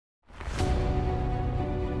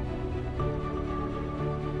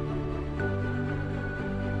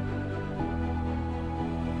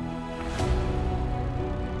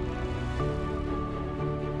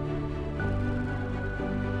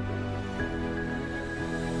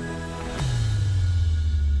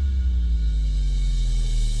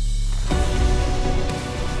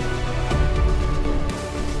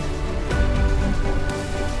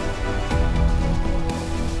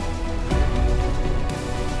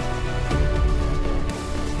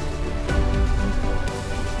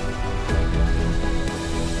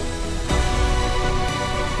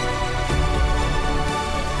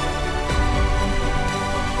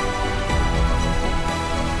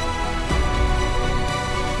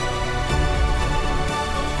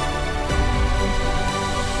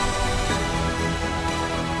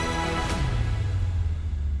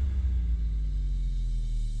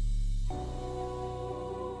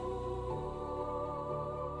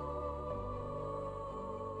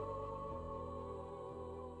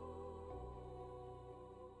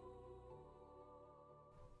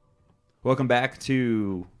Welcome back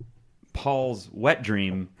to Paul's wet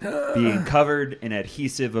dream being covered in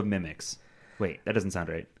adhesive of mimics. Wait, that doesn't sound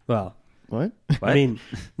right. Well, What? I mean,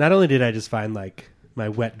 not only did I just find like my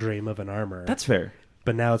wet dream of an armor, That's fair.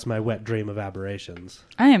 but now it's my wet dream of aberrations.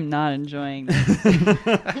 I am not enjoying this.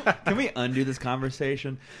 Can we undo this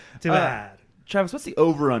conversation? Too bad. Travis, what's the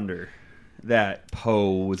over-under that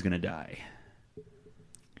Poe was going to die?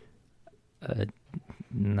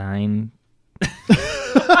 9.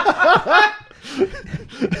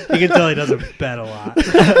 You can tell he doesn't bet a lot.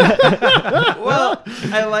 Well,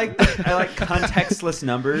 I like contextless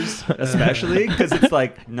numbers, especially because it's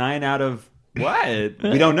like 9 out of what?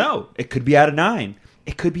 We don't know. It could be out of 9.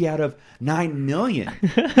 It could be out of 9 million,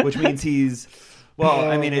 which means he's. Well,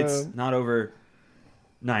 I mean, it's not over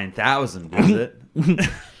 9,000, is it?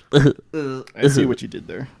 I see what you did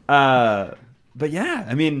there. But yeah,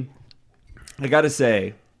 I mean, I got to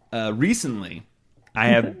say, recently, I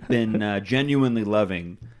have been genuinely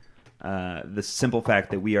loving the simple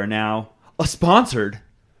fact that we are now sponsored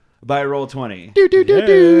by Roll20.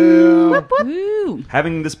 Woo!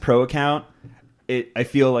 Having this pro account, I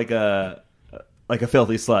feel like a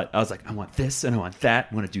filthy slut. I was like, I want this and I want that.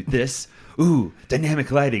 I want to do this. Ooh, dynamic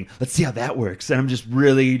lighting. Let's see how that works. And I'm just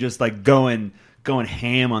really just like going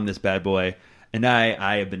ham on this bad boy. And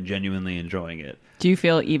I have been genuinely enjoying it. Do you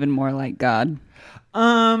feel even more like God?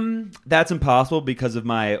 That's impossible because of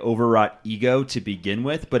my overwrought ego to begin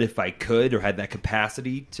with. But if I could or had that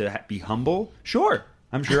capacity to be humble, sure.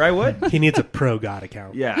 I'm sure I would. He needs a pro God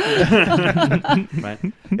account. Yeah. Right.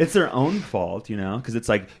 It's their own fault, because it's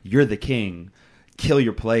like, you're the king. Kill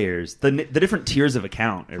your players. The different tiers of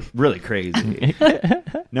account are really crazy.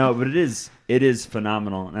 No, but it is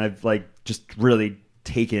phenomenal. And I've like just really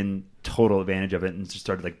taken total advantage of it and just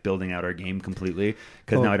started like building out our game completely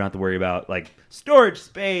because now I don't have to worry about like storage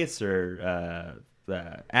space or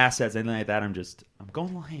assets, anything like that. I'm going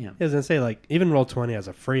a little ham. I was gonna say, like, even Roll20 as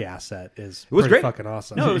a free asset is It was pretty great. fucking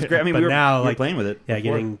awesome. No, it was great. I mean, but we were now like playing with it. Yeah,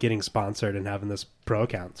 before. getting sponsored and having this pro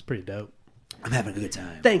account is pretty dope. I'm having a good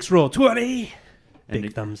time. Thanks, Roll20. And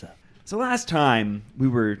Big thumbs up. So last time we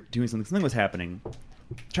were doing something was happening.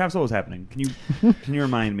 Travis, what was happening? Can you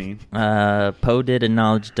remind me? Poe did a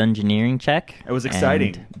knowledge dungeoneering check. It was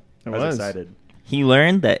exciting. and I was excited. He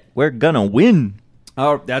learned that we're gonna win.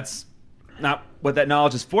 Oh, that's not what that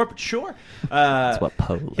knowledge is for, but sure. That's what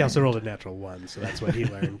Poe learned. He also rolled a natural 1, so that's what he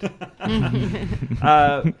learned.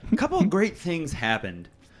 A couple of great things happened.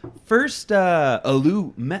 First,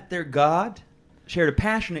 Alu met their god, shared a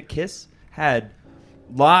passionate kiss, had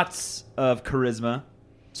lots of charisma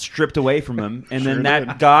stripped away from him, and then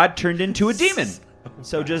that god turned into a demon.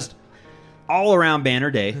 So just all around banner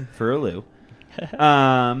day for Alu.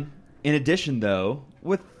 In addition, though,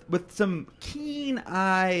 with some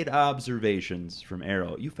keen-eyed observations from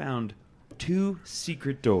Arrow, you found 2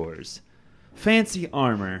 secret doors, fancy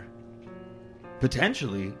armor,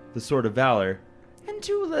 potentially the Sword of Valor, and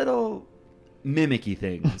 2 little mimicky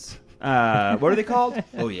things. What are they called?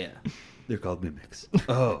 Oh, yeah. They're called mimics.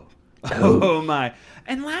 Oh, my.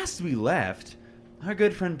 And last we left, our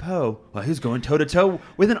good friend Poe, well, he was going toe-to-toe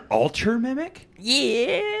with an altar mimic?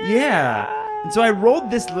 Yeah. And so I rolled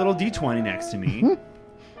this little D20 next to me.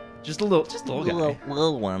 Just a little guy.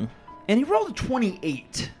 Little one. And he rolled a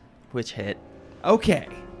 28. Which hit. Okay.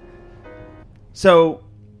 So,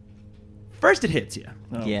 first it hits you.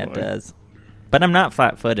 Oh, yeah, boy. it does. But I'm not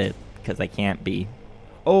flat-footed, because I can't be.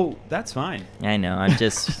 Oh, that's fine. I know, I'm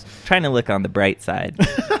just trying to look on the bright side.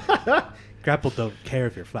 Grapple don't care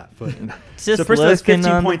if you're flat-footed. Just So first that's looking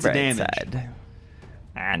 15 on the points of bright damage. side.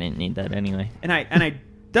 I didn't need that anyway. And I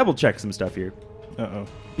double-checked some stuff here. Uh-oh.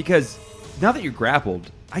 Because now that you're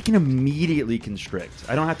grappled, I can immediately constrict.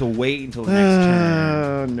 I don't have to wait until the next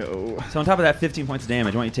turn. No. So on top of that 15 points of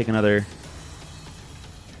damage, I want you to take another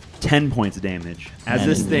 10 points of damage. As I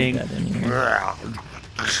this didn't thing need that anyway.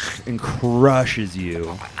 and crushes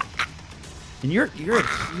you. And you're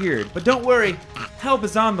adhered. But don't worry, help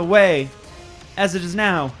is on the way. As it is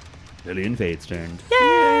now, Lillian Fade's turn.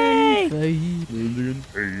 Yay! Lillian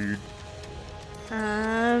Fade.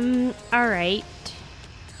 All right.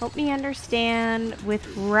 Help me understand with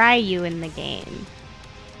Ryu in the game.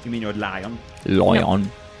 You mean your lion?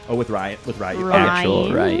 Lion. Oh, with Ryu. Ryu. Okay.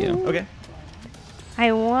 Actual Ryu. Okay.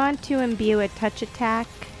 I want to imbue a touch attack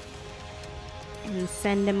and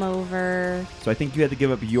send him over. So I think you had to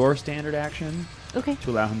give up your standard action Okay. to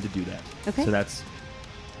allow him to do that. Okay. So that's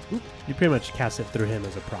You pretty much cast it through him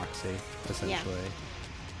as a proxy, essentially.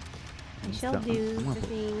 I shall do I'm gonna the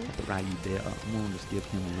thing. put Ryu there. I'm gonna just give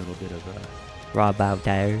him a little bit of a. Raw bow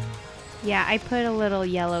tire. Yeah, I put a little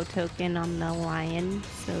yellow token on the lion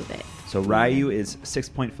so that So Ryu is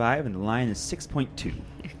 6.5 and the lion is 6.2.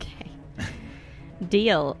 Okay.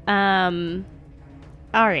 Deal.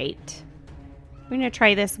 All right. We're going to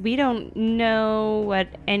try this. We don't know what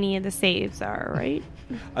any of the saves are, right?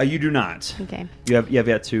 You do not. Okay. You have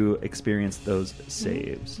yet to experience those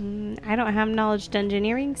saves. I don't have knowledge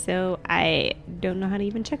dungeoneering, so I don't know how to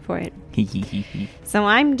even check for it. So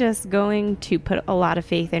I'm just going to put a lot of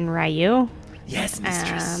faith in Ryu. Yes,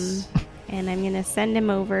 mistress. And I'm going to send him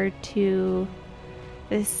over to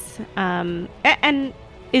this. And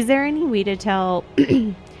is there any way to tell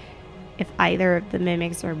if either of the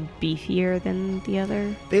mimics are beefier than the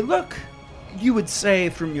other? They look, you would say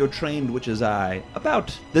from your trained witch's eye,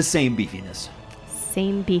 about the same beefiness.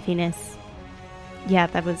 Same beefiness. Yeah,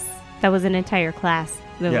 that was an entire class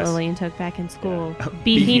that Yes. Lillian took back in school. Yeah.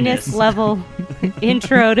 Beefiness Beefiness. level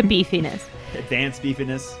intro to beefiness. Advanced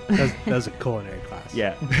beefiness. That was a culinary class.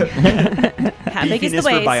 Yeah. How big is the Beefiness for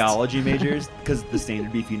waist? biology majors, because the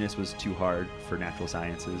standard beefiness was too hard for natural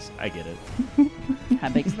sciences. I get it. How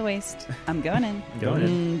big is the waist? I'm going in. Going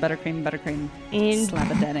in. Buttercream. And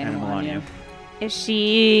Slap a dead animal on you.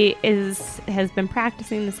 she has been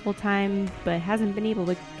practicing this whole time, but hasn't been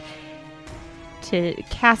able to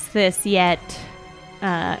cast this yet.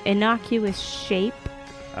 Innocuous shape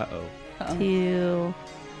Uh-oh. Uh-oh. to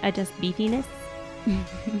adjust beefiness.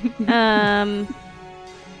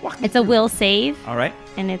 It's a will save, All right.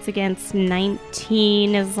 and it's against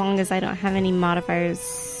 19 as long as I don't have any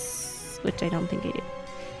modifiers, which I don't think I do.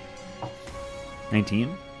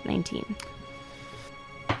 19. 19.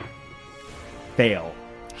 Fail.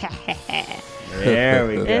 There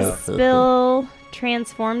we go. This spell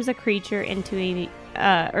transforms a creature into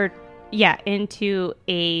into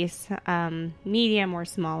a medium or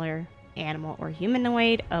smaller animal or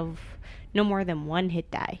humanoid of no more than 1 hit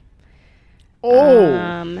die.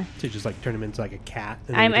 Oh! So you just like turn him into like a cat.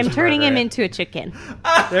 And then I'm you just turning murder him it. into a chicken.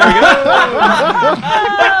 There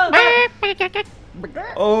we go.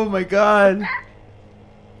 Oh my god.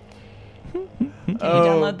 Can you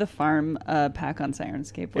download the farm pack on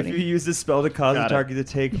Sirenscape? If you use this spell to cause Got a it. target to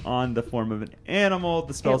take on the form of an animal,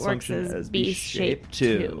 the spell It works functions as as beast-shaped beast-shaped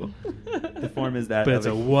too. The form is that But of it's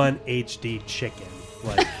a a 1 HD chicken.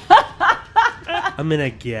 Like, I'm gonna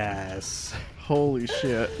guess. Holy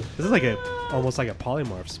shit. This is like almost like a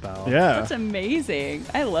polymorph spell. Yeah. That's amazing.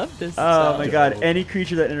 I love this. Oh spell. my god. Any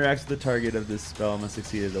creature that interacts with the target of this spell must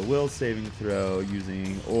succeed at a will saving throw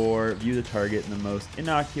using or view the target in the most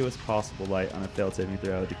innocuous possible light on a failed saving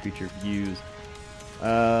throw the creature views.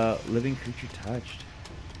 Living creature touched.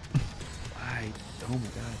 Oh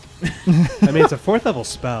my god. I mean, it's a 4th level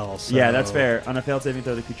spell. So. Yeah, that's fair. On a failed saving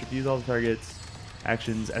throw, the creature views all the target's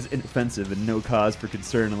actions as inoffensive and no cause for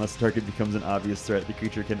concern unless the target becomes an obvious threat. The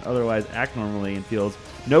creature can otherwise act normally and feels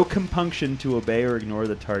no compunction to obey or ignore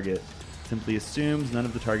the target. Simply assumes none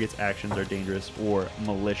of the target's actions are dangerous or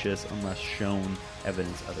malicious unless shown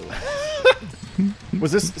evidence otherwise.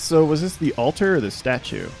 Was this the altar or the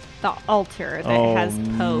statue? The altar that Oh, has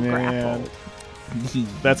Poe man. grappled.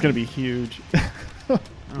 That's going to be huge.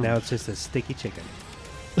 Now it's just a sticky chicken.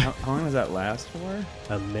 How long does that last for?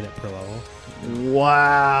 A minute per level.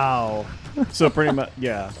 Wow. So pretty much,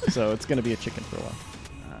 yeah. So it's going to be a chicken for a while.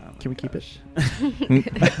 Can we keep it?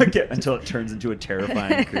 Okay, until it turns into a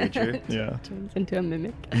terrifying creature. Yeah. Turns into a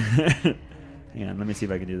mimic. Hang on, let me see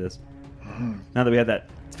if I can do this. Now that we have that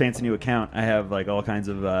fancy new account, I have like all kinds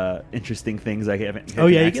of interesting things I haven't. Oh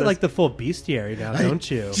yeah, you get like the full bestiary now, don't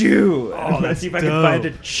you? Do. Oh, Let's that's see if I can dope. find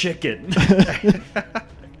a chicken.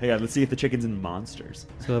 Hang on, let's see if the chicken's in monsters.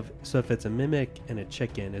 So if it's a mimic and a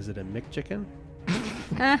chicken, is it a mick chicken?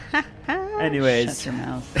 Anyways, Shut your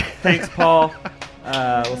mouth. thanks, Paul.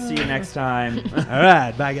 We'll see you next time. All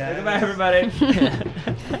right, bye guys. Goodbye, everybody.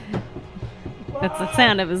 That's the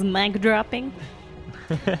sound of his mic dropping.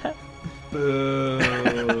 Boo.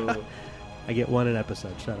 I get 1 an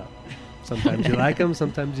episode. Shut up. Sometimes you like them,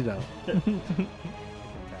 sometimes you don't.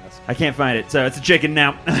 I can't find it, so it's a chicken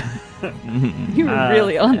now. You were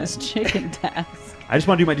really on this chicken task. I just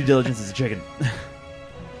want to do my due diligence as a chicken.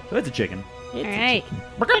 So it's a chicken. All right.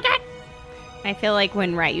 I feel like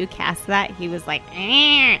when Ryu cast that, he was like,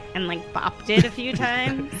 "Eh," and like bopped it a few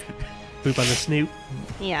times. Poop on the snoot.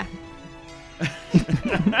 Yeah. I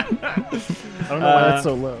don't know why that's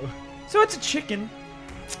so low. So it's a chicken.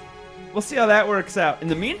 We'll see how that works out. In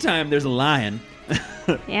the meantime, there's a lion.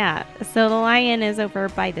 Yeah. So the lion is over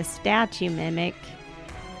by the statue mimic,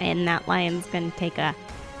 and that lion's going to take a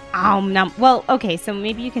nom. Well, okay, so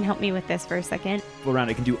maybe you can help me with this for a second. Full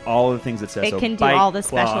round, it can do all of the things it says. It so can do bite, all the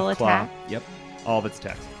claw, special claw. attack? Yep. All of its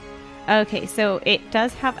attacks. Okay, so it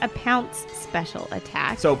does have a pounce special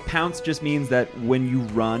attack. So pounce just means that when you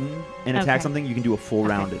run and attack Okay. something, you can do a full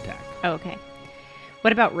round attack. Okay.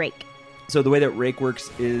 What about rake? So the way that rake works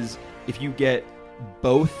is if you get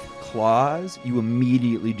both claws, you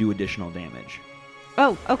immediately do additional damage.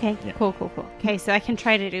 Oh, okay. Yeah. Cool. Okay, so I can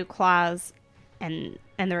try to do claws and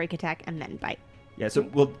the rake attack and then bite. Yeah, so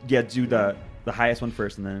we'll do the highest one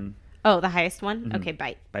first and then Oh, the highest one? Mhm. Okay,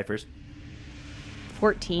 bite. bite first.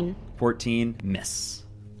 14. 14, miss.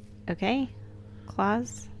 Okay.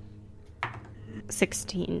 Claws.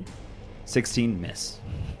 16. 16, miss.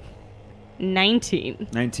 19.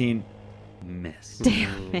 19, miss.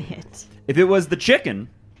 Damn it. If it was the chicken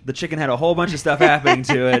had a whole bunch of stuff happening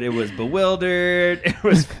to it. It was bewildered. It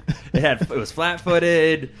was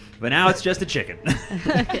flat-footed. But now it's just a chicken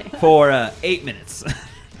for 8 minutes.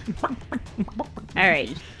 All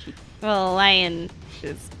right. Well, lion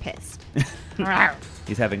is pissed.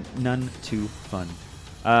 He's having none too fun.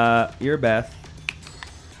 Earbeth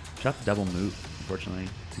shot the double move, unfortunately,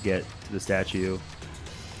 to get to the statue.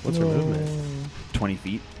 What's her movement? 20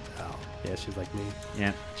 feet. Oh, yeah, she's like me.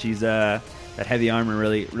 Yeah, she's that heavy armor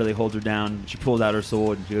really holds her down. She pulls out her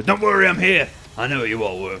sword and she goes, "Don't worry, I'm here. I know you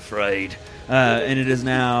all were afraid." And it is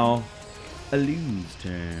now Alu's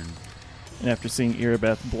turn. And after seeing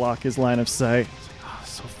Erebeth block his line of sight, he's like, oh,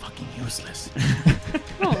 so fucking useless.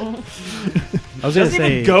 Oh. I was gonna Doesn't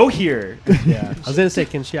say, even go here. yeah. I was gonna say,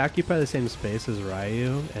 can she occupy the same space as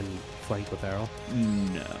Ryu and flank with Errol?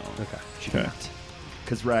 No, Okay. she Okay. can't,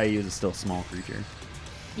 because Ryu is still a small creature.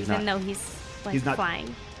 Even though he's like he's not-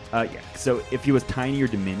 flying. Yeah. So if he was tiny or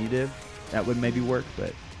diminutive, that would maybe work.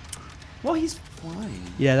 But well, he's flying.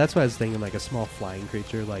 Yeah, that's what I was thinking. Like a small flying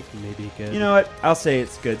creature, like maybe he could. You know what? I'll say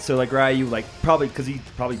it's good. So like Ryu, like probably because he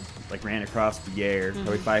probably like ran across the air,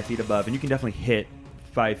 probably 5 feet above, and you can definitely hit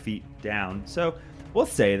 5 feet down. So we'll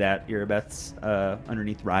say that Erebeth's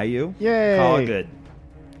underneath Ryu. Yay! Call it good.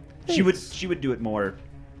 Thanks. She would do it more.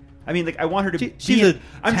 I mean, like I want her to She's be. a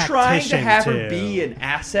I'm trying to tactician, have her too. be an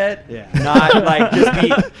asset, Yeah. not like just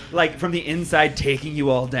be like from the inside taking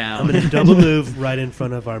you all down. I'm gonna double move right in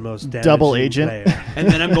front of our most damaging Double agent. player. And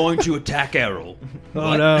then I'm going to attack Errol. Oh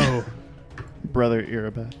What? no! Brother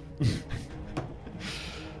Erebeth.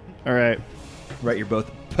 All right. Right, you're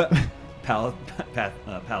both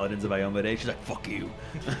paladins of Iomade. She's like, fuck you.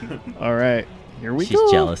 All right. Here we She's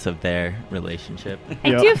go. jealous of their relationship. I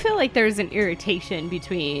Yep. do feel like there's an irritation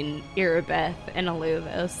between Erebeth and Alu,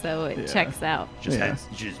 though, so it Yeah. checks out. Just Yeah. hands,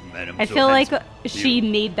 just met him. I so feel like handsome. she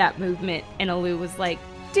made that movement, and Alu was like,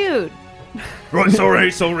 dude. Right, sorry.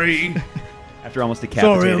 After almost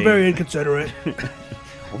decapitating. Sorry, I'm very inconsiderate.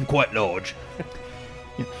 I'm quite large.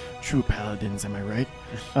 True paladins, am I right?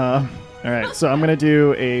 All right, so I'm going to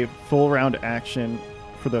do a full round action.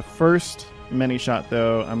 For the first many shot,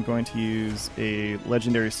 though, I'm going to use a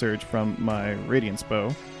legendary surge from my Radiance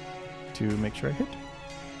bow to make sure I hit.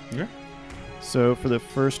 Yeah. So for the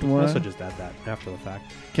first You one... also just add that after the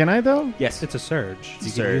fact. Can I, though? Yes. It's a surge. It's a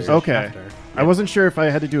You surge. can use it Okay. after. I wasn't sure if I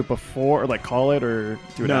had to do it before, or like call it, or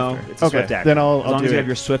do it No, after. it's a okay, swift action. then I'll as long do as you it. have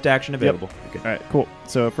your swift action available. You're good. All right, cool.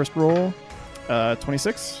 So first roll,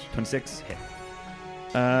 26. 26, hit.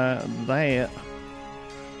 That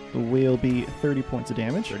will be 30 points of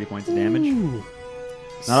damage. 30 points of damage. Ooh.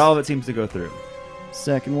 Not all of it seems to go through.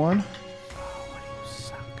 Second one,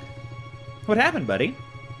 What happened, buddy?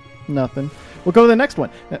 nothing. We'll go to the next one.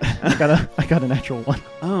 I got a natural one.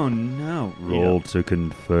 Oh, no. Roll to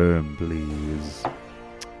confirm, please.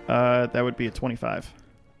 That would be a 25.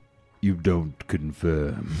 You don't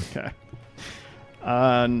confirm. Okay.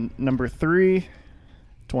 Number 3,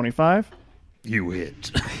 25. You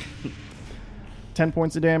hit. 10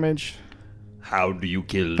 points of damage. How do you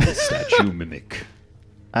kill the statue mimic?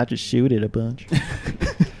 I just shoot it a bunch.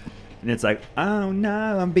 And it's like, oh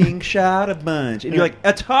no, I'm being shot a bunch. And you're like,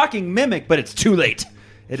 a talking mimic, but it's too late.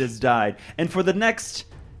 It has died. And for the next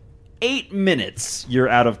 8 minutes, you're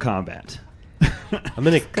out of combat. I'm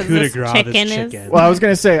gonna coup de this grace chicken this is- chicken. Well, I was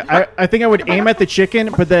going to say, I think I would aim at the chicken,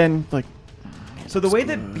 but then, like, So the way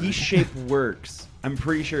that beast shape works, I'm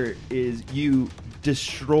pretty sure, is you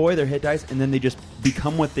destroy their hit dice, and then they just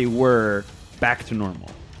become what they were back to normal.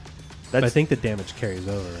 But I think the damage carries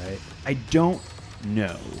over, right? I don't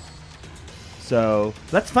know. So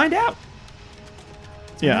let's find out.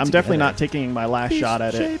 yeah, I'm That's definitely together. not taking my last shot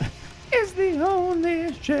at it. Is the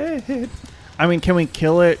only shape. I mean, can we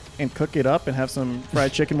kill it and cook it up and have some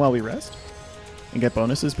fried chicken while we rest? And get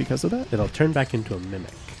bonuses because of that? It'll turn back into a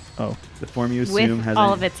mimic. Oh. The form you assume With has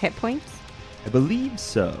all of its hit points. I believe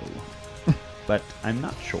so, but I'm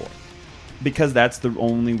not sure. because that's the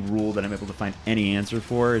only rule that I'm able to find any answer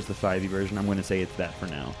for is the 5e version. I'm going to say it's that for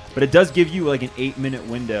now. But it does give you like an 8-minute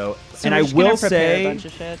window. So and we're I just gonna will prepare say, a bunch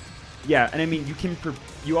of shit. yeah, and I mean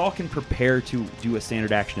you all can prepare to do a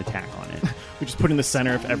standard action attack on it. We just put in the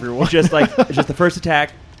center of everyone. It's just the first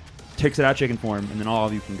attack takes it out chicken form, and then all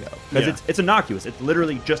of you can go because it's innocuous. It's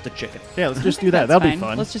literally just a chicken. Yeah, let's just do that. That's That'll be fine.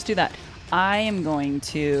 fun. Let's just do that. I am going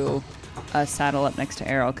to saddle up next to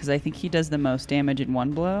Errol because I think he does the most damage in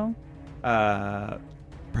one blow.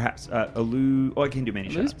 Perhaps Alu. Oh, I can do many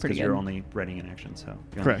Alu's shots pretty because you're good. only readying an action, so you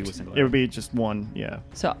only Correct. do a single It would arrow. be just one. Yeah.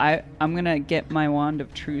 So I'm gonna get my wand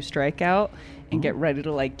of true strike out and get ready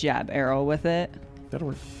to like jab Errol with it. That'll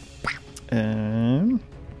work. Where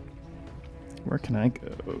can I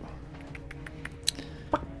go?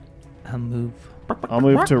 I'll move. I'll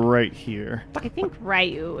move to right here. I think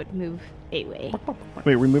Ryu would move a way.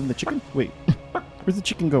 Wait, we're moving the chicken? Wait. Where's the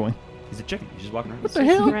chicken going? He's a chicken. He's just walking around. What the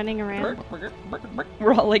hell? Running around.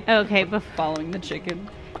 We're all like Okay, following the chicken.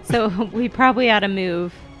 so we probably ought to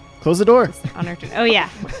move Close the door. on our turn. Oh yeah.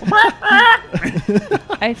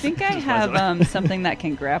 I think I have something that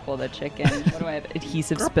can grapple the chicken. What do I have?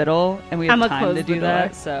 Adhesive spittle, and we have I'ma time close to the do door.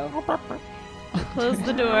 that. So Close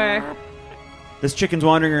the door. This chicken's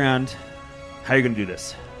wandering around. How are you going to do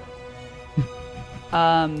this?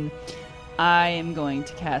 I am going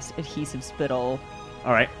to cast adhesive spittle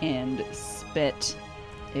All right. and spit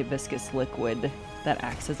a viscous liquid that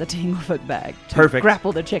acts as a tanglefoot bag to Perfect.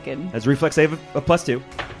 grapple the chicken. That's a reflex save of +2.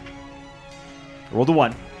 Roll the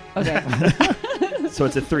 1. Okay. So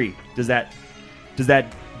it's a 3.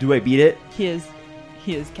 Do I beat it? He is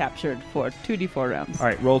captured for 2d4 rounds. All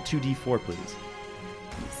right, roll 2d4, please.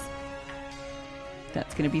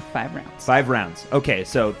 That's going to be 5 rounds. 5 rounds. Okay,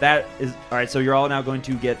 so that is all right. So you're all now going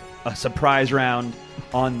to get a surprise round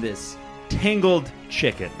on this tangled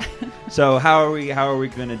chicken. So how are we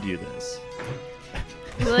going to do this?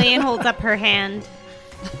 Lillian holds up her hand.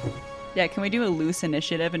 Yeah, can we do a loose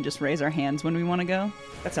initiative and just raise our hands when we want to go?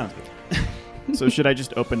 That sounds good. So should I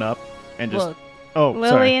just open up and just... Well, oh, sorry.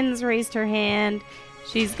 Lillian's raised her hand.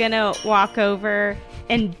 She's gonna walk over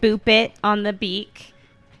and boop it on the beak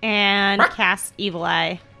and cast Evil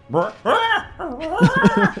Eye. You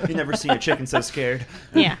never seen a chicken so scared.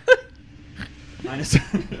 Yeah.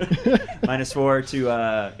 -4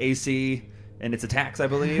 to AC and its attacks, I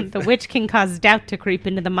believe. The witch can cause doubt to creep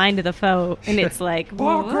into the mind of the foe, and it's like,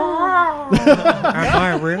 whoa.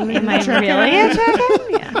 Really? Am I really a chicken?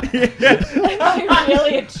 Yeah.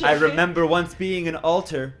 really a chicken. I remember once being an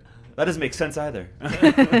altar. That doesn't make sense either.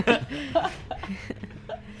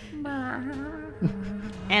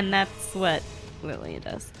 And that's what Lillian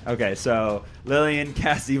does. Okay, so Lillian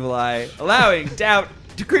casts Evil Eye, allowing doubt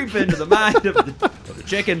to creep into the mind of the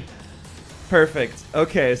chicken. Perfect.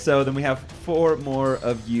 Okay, so then we have 4 more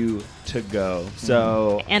of you to go.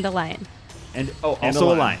 So And a lion. and And also a a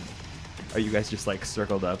lion. line. Are you guys just like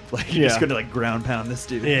circled up? Like you're just Yeah. gonna like ground pound this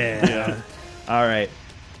dude? Yeah. All right.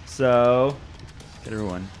 So get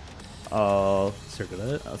everyone all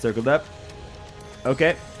circled up.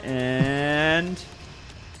 Okay, and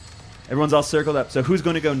everyone's all circled up. So who's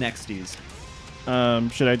going to go nexties?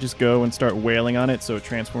 Should I just go and start wailing on it so it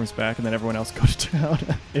transforms back and then everyone else go to town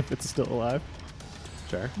if it's still alive?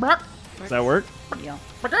 Sure. Does that work? Yeah.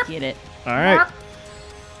 Get it. All right. I'm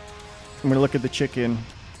going to look at the chicken,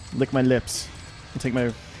 lick my lips, and take my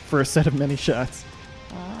first set of many shots.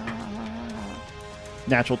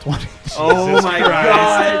 Natural 20. Oh my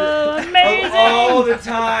god! Amazing. All the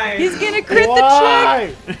time. He's going to crit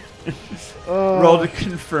the chick. Roll to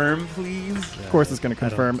confirm, please. Of course it's going to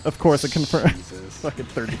confirm. Of course it confirms. Fucking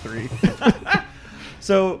 33.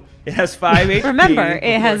 So it has 5 HP. Remember,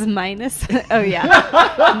 it has minus. Oh yeah,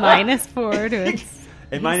 -4 to its.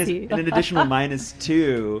 And minus, AC. and an additional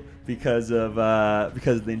 -2 because of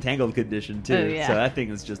the entangled condition too. Oh, yeah. So that thing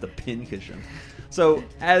is just a pin cushion. So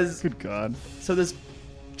as Good God. so this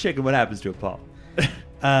chicken, what happens to it, Paul?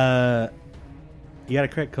 You got a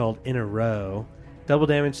crit called In a Row. Double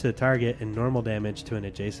damage to the target and normal damage to an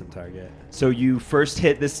adjacent target. So you first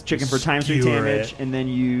hit this chicken for times 3 Skewer damage, it. and then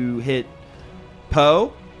you hit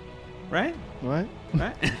Poe, right? What?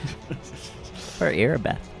 Right? Or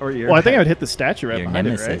Erebeth. Or your Well, I think I would hit the statue right Your behind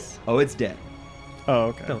nemesis. Oh, it's dead. it, right? Oh,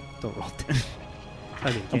 okay. Don't roll damage.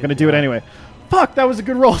 I mean, I'm going to do it anyway. Fuck, that was a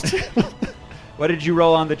good roll. What did you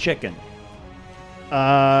roll on the chicken?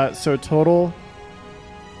 So total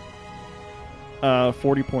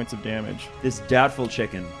 40 points of damage. This doubtful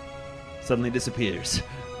chicken suddenly disappears.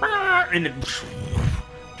 And it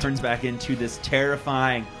turns back into this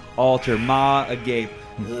terrifying altar, maw agape,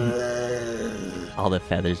 All the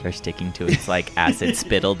feathers are sticking to its like acid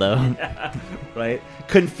spittle, though. Right?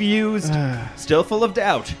 Confused, still full of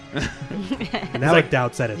doubt. And now it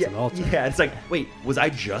doubts that it's an altar. Yeah, it's like, wait, was I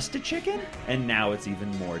just a chicken? And now it's even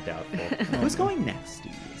more doubtful. Who's going next,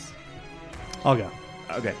 Steve? I'll go.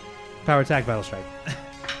 Okay. Power attack, battle strike.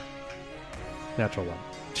 Natural 1.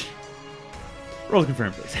 Roll to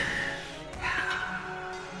confirm, please.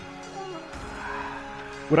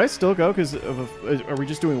 Would I still go? Because are we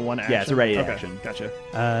just doing one action? Yeah, it's a ready okay. action. Gotcha.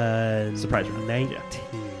 Surprise round. 19.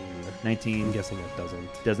 19 I'm guessing it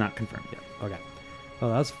doesn't. does not confirm yet. Okay. Oh,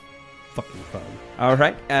 that was fucking fun. All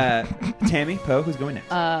right. Tammy, Poe, who's going next?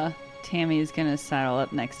 Tammy is gonna saddle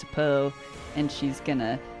up next to Poe, and she's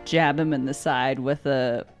gonna jab him in the side with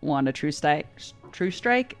a wand of true strike,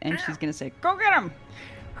 and she's gonna say, "Go get him!"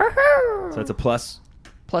 So it's a plus.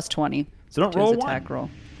 Plus 20. So don't to roll his one. attack roll.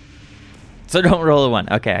 So don't roll a 1.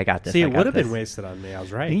 Okay, I got this. See, I it got would have this. been wasted on me. I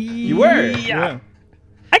was right. You were. Yeah.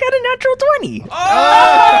 I got a natural 20.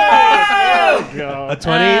 God. A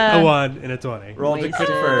 20, a 1, and a 20. Roll to Wasted.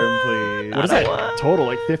 confirm, please. What is that total?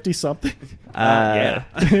 Like 50 something? Yeah.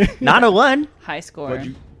 Not a 1. High score. What'd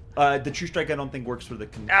you, the true strike I don't think works for the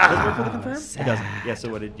does it work for the confirm? It doesn't. Yeah, so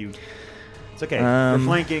what did you... It's okay. We're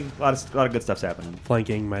flanking. A lot of good stuff's happening.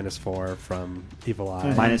 Flanking -4 from Evil Eye.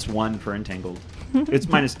 -1 for entangled. It's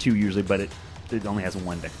 -2 usually, but it only has a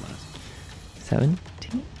 1 dex bonus.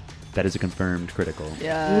 17. That is a confirmed critical.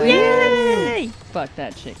 Yeah. Yay! Fuck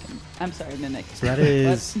that chicken. I'm sorry, Mimic. So that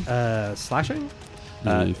is slashing.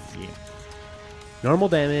 Yes. Yeah. Normal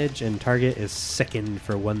damage, and target is sickened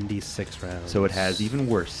for 1d6 rounds. So it has even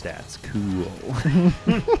worse stats. Cool.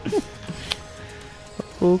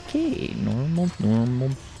 Okay, normal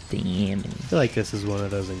damage. I feel like this is one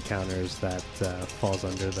of those encounters that falls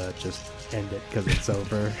under the just end it because it's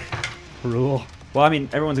over rule. Well, I mean,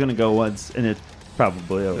 everyone's going to go once, and it's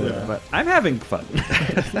probably over. Yeah. But I'm having fun.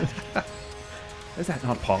 Is that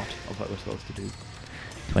not part of what we're supposed to do?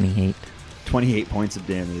 28. 28 points of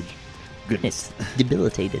damage. Goodness. It's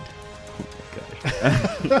debilitated.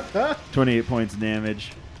 Gosh. 28 points of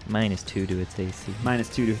damage. -2 to its AC.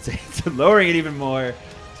 -2 to its AC. So lowering it even more.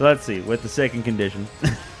 So let's see. With the second condition.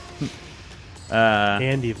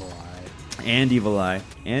 And Evil Eye. And Evil Eye.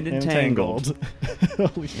 And Entangled.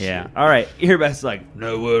 Holy Yeah. shit. All right. Erebeth's like,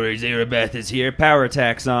 no worries. Erebeth is here. Power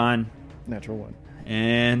attack's on. Natural 1.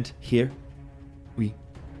 And here we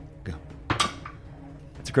go.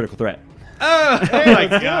 It's a critical threat. Oh my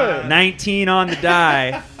god. 19 on the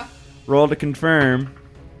die. Roll to confirm.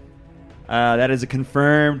 That is a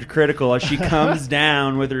confirmed critical as she comes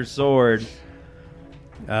down with her sword.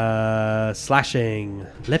 Slashing.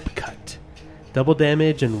 Lip cut. Double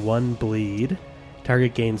damage and 1 bleed.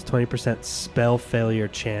 Target gains 20% spell failure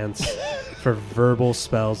chance for verbal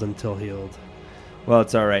spells until healed. Well,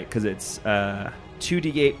 it's all right because it's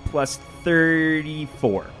 2d8 plus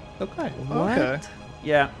 34. Okay. Okay.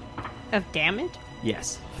 Yeah. Of damage?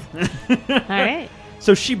 Yes. All right.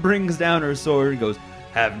 So she brings down her sword and goes,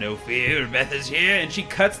 have no fear, Beth is here. And she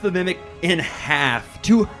cuts the mimic in half,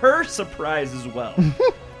 to her surprise as well.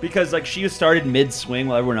 Because like she started mid-swing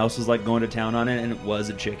while everyone else was like going to town on it, and it was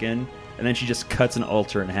a chicken. And then she just cuts an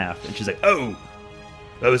altar in half. And she's like, oh,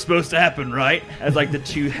 that was supposed to happen, right? As like the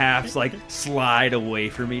two halves like slide away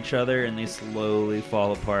from each other, and they slowly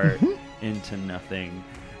fall apart into nothing.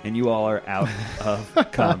 And you all are out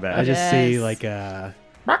of combat. I just see Yes. like a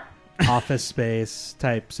Office Space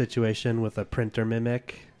type situation with a printer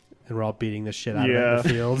mimic, and we're all beating the shit out of it in the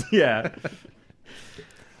field. Yeah.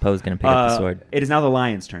 Poe's gonna pick up the sword. It is now the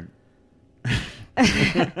lion's turn.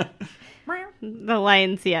 The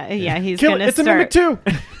lions, yeah, he's Kill gonna it. It's a mimic start.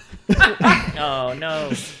 too. Oh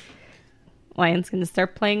no! Lion's gonna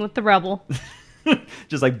start playing with the rubble.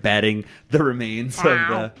 Just like batting the remains of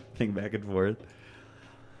the thing back and forth.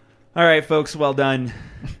 All right, folks, well done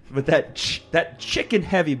with that chicken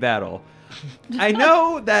heavy battle. I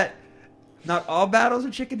know that not all battles are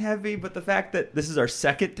chicken heavy, but the fact that this is our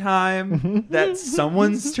second time that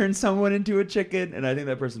someone's turned someone into a chicken, and I think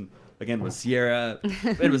that person again was Sierra.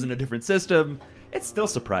 It was in a different system. It's still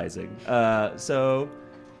surprising. So,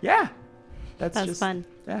 yeah, that's That was just fun.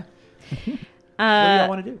 Yeah. What do y'all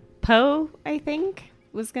want to do? Poe, I think,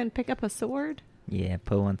 was gonna pick up a sword. Yeah,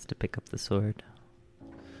 Poe wants to pick up the sword.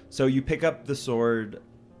 So you pick up the sword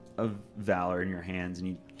of Valor in your hands and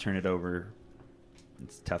you turn it over.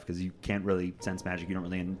 It's tough because you can't really sense magic. You don't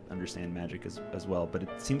really understand magic as well. But it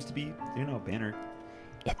seems to be, a banner.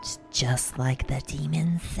 It's just like the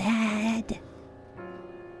demon said.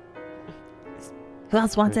 Who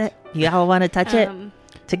else wants it? You all want to touch it?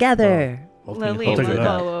 Together. Lily Hold will it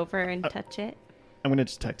up. go over and touch it. I'm going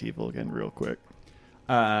to detect evil again real quick.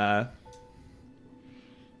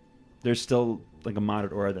 There's still like a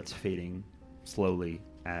moderate aura that's fading slowly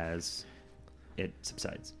as it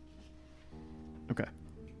subsides. Okay.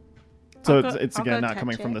 So I'll go- it's I'll again go not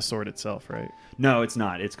coming touch from it. the sword itself, right? No, it's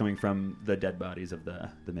not. It's coming from the dead bodies of the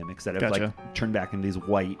mimics that have Gotcha. like turned back into these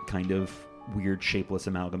white kind of weird shapeless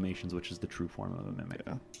amalgamations, which is the true form of a mimic.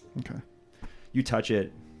 Yeah. Okay. You touch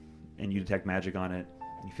it, and you detect magic on it.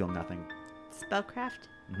 You feel nothing. Spellcraft.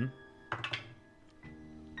 hmm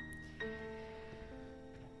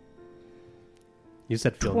You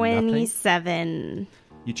said feel nothing? 27.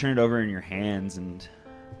 You turn it over in your hands, and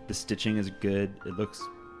the stitching is good. It looks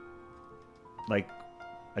like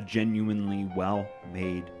a genuinely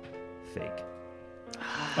well-made fake.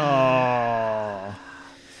 Oh.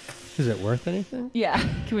 Is it worth anything? Yeah.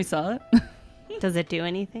 Can we sell it? Does it do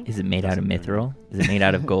anything? Is it made out of mithril? Is it made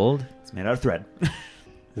out of gold? It's made out of thread. Is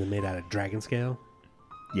it made out of dragon scale?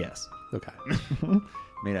 Yes. Okay.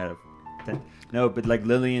 Made out of no, but like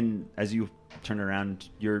Lillian, as you turn around,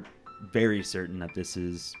 you're very certain that this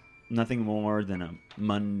is nothing more than a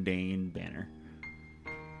mundane banner.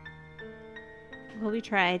 Well, we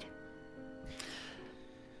tried.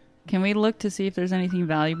 Can we look to see if there's anything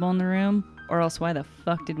valuable in the room? Or else why the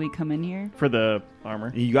fuck did we come in here? For the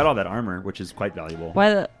armor. You got all that armor, which is quite valuable. Why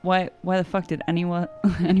the fuck did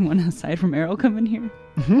anyone aside from Arrow come in here?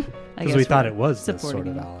 I Because guess we thought we're it was the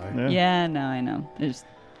supporting sword of it. valor. Yeah, no, I know.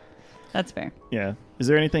 That's fair. Yeah. Is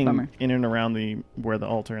there anything Bummer. in and around where the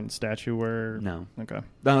altar and statue were? No. Okay.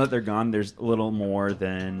 Now that they're gone, there's a little more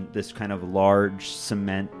than this kind of large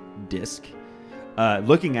cement disc.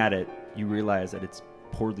 Looking at it, you realize that it's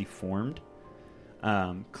poorly formed.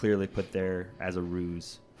 Clearly put there as a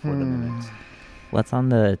ruse for the mimics. What's on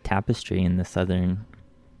the tapestry in the southern?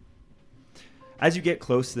 As you get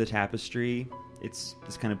close to the tapestry, it's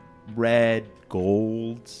this kind of red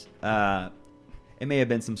gold. It may have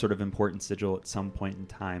been some sort of important sigil at some point in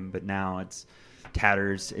time, but now it's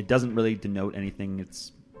tatters. It doesn't really denote anything.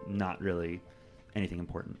 It's not really anything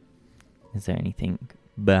important. Is there anything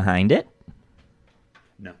behind it?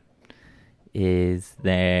 No. Is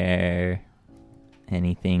there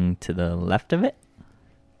anything to the left of it?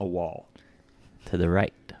 A wall. To the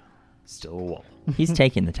right? Still a wall. He's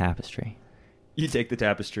taking the tapestry. You take the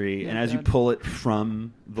tapestry, and Yeah, as you God. pull it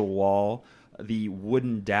from the wall, the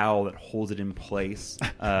wooden dowel that holds it in place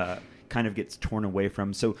kind of gets torn away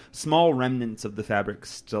from. So small remnants of the fabric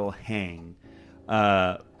still hang.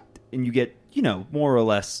 And you get, more or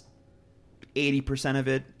less 80% of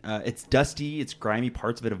it. It's dusty. It's grimy.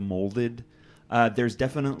 Parts of it have molded. There's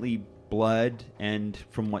definitely blood, and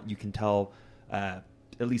from what you can tell, at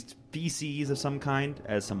least feces of some kind,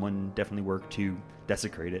 as someone definitely worked to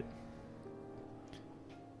desecrate it.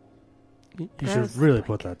 You Gross. should really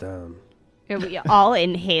put that down. We all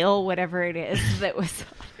inhale whatever it is that was.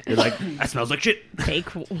 You're like, that smells like shit. Take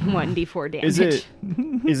 1d4 damage.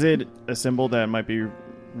 Is it a symbol that might be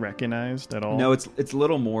recognized at all? No, it's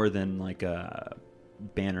little more than like a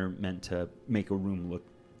banner meant to make a room look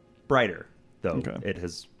brighter, though Okay. it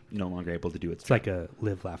has no longer able to do its It's like a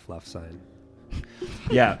live, laugh, love sign.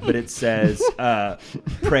 yeah, but it says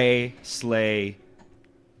pray, slay,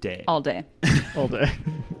 day. All day. All day.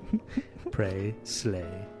 Pray, slay,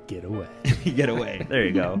 get away. Get away. There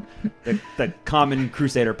you go. The common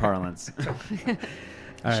Crusader parlance.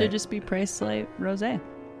 All Should right. just be Praise Slay Rose. There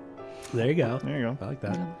you go. There you go. I like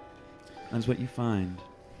that. That's what you find.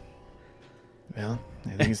 Well,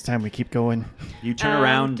 I think it's time we keep going. You turn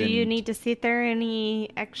around Do and you need to see if there are any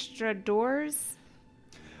extra doors?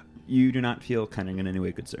 you do not feel cunning in any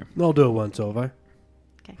way, good sir. I'll do it once over.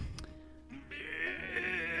 Okay.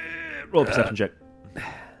 Roll a perception check.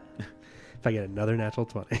 If I get another natural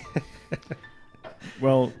 20.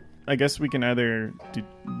 Well, I guess we can either do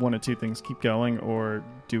one of two things: keep going, or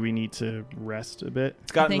do we need to rest a bit?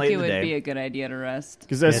 It's I gotten think late it in the would day. be a good idea to rest.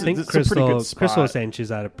 Because I that's think a pretty good spot. Crystal was saying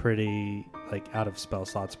she's out of out of spell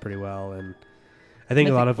slots pretty well, and I think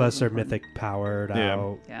a lot Mythic of us are wasn't mythic powered Yeah.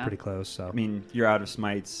 out Yeah. pretty close. So I mean, you're out of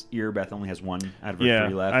smites. Earbeth only has one out of her Yeah,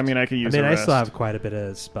 3 left. I mean, I could use. I a still rest. have quite a bit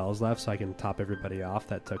of spells left, so I can top everybody off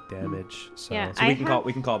that took damage. So Yeah, so we I can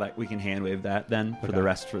have- call that. We can hand wave that then for Okay. the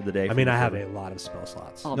rest for the day. I mean, I have a. a lot of spell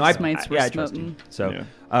slots. All No, the I smites were yeah, I trust you. smoten. So,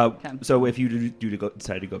 Yeah. so if you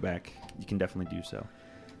decide to go back, you can definitely do so.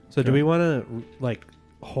 So do we want to like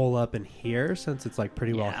hole up in here since it's like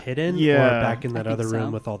pretty well Yeah. hidden, Yeah. or back in that I other think room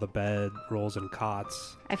so. with all the bed rolls and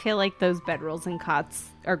cots? I feel like those bedrolls and cots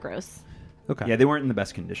are gross. Okay. Yeah, they weren't in the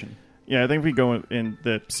best condition. Yeah, I think if we go in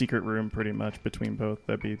the secret room pretty much between both,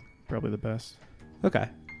 that'd be probably the best. Okay.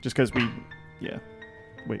 Just because we, yeah.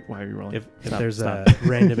 Wait, why are you rolling? If Stop, there's stop. a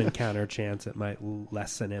random encounter chance, it might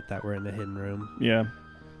lessen it that we're in the hidden room. Yeah.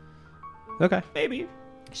 Okay. Maybe.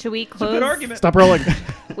 Should we It's a good close? argument. Stop rolling.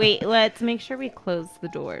 Wait, let's make sure we close the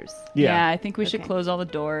doors. Yeah, I think we should Okay. close all the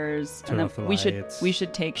doors, Turn and off the then lights. we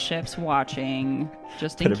should take shifts watching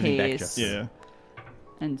just Put in everything back case. Yeah.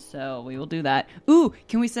 And so we will do that. Ooh,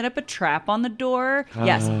 can we set up a trap on the door?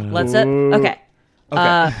 Yes. Let's Ooh. okay.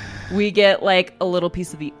 Okay. We get like a little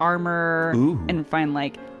piece of the armor Ooh. and find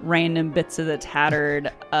like random bits of the tattered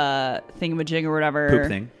thingamajig or whatever. Poop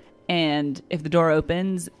thing. And if the door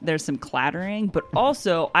opens, there's some clattering. But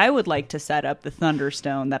also, I would like to set up the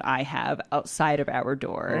thunderstone that I have outside of our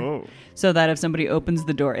door. Oh. So that if somebody opens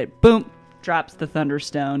the door, it boom, drops the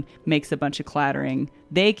thunderstone, makes a bunch of clattering.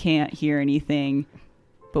 They can't hear anything,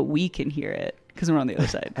 but we can hear it because we're on the other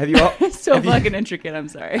side. Have you all? It's so have you- fucking intricate. I'm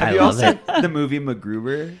sorry. Have I you all love seen it. the movie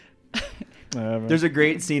MacGruber? There's a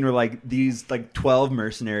great scene where like these like 12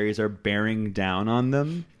 mercenaries are bearing down on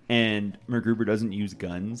them, and MacGruber doesn't use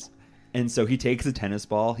guns. And so he takes a tennis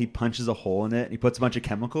ball, he punches a hole in it, and he puts a bunch of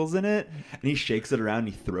chemicals in it, and he shakes it around and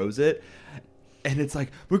he throws it. And it's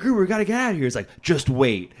like, MacGruber, we gotta get out of here. It's like, just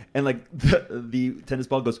wait. And like the tennis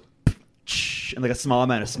ball goes, and like a small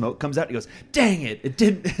amount of smoke comes out. He goes, dang it, it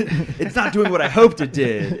didn't. It's not doing what I hoped it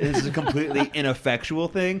did. It's a completely ineffectual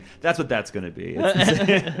thing. That's what that's gonna be.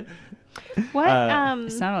 What?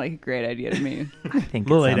 It sounded like a great idea to me. I think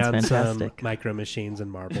We'll it lay sounds down fantastic. some micro machines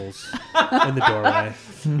and marbles in the doorway.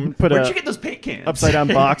 Put Where'd a you get those paint cans? upside down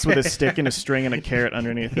box with a stick and a string and a carrot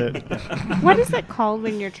underneath it. what is it called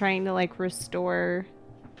when you're trying to like restore,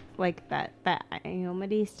 like that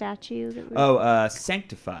Iomade statue? That was...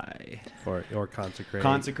 Sanctify. Or consecrate.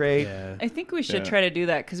 Consecrate. Yeah. I think we should Yeah. try to do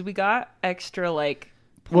that because we got extra like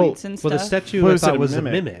Well- points and Well, stuff. the statue What I is it, thought a was a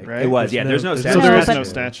mimic, mimic. right? It was, yeah. There's no So statue. there is but- no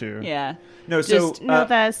statue. Yeah. No, so Just-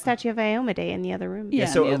 the statue of Iomade in the other room. Yeah.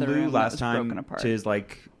 so in the other Alu room that last was time, broken apart. to his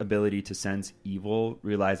like ability to sense evil,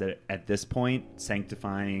 realized that at this point,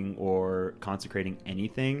 sanctifying or consecrating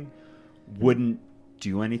anything wouldn't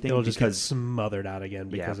do anything It'll just get because smothered out again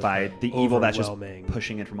because of by the evil that's just overwhelming-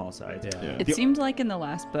 pushing it from all sides. Yeah. Yeah. It The- seemed like in the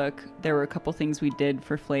last book there were a couple things we did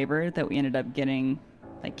for flavor that we ended up getting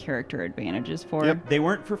like character advantages for. Yep. They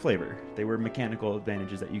weren't for flavor; they were mechanical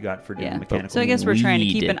advantages that you got for doing Yeah. mechanical. So I guess we're moves. trying to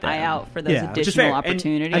We keep an did eye them. out for those Yeah. Which Which is additional fair. And-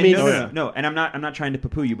 opportunities. I mean, No, and I'm not trying to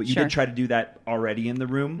poo-poo you, but you Sure. did try to do that already in the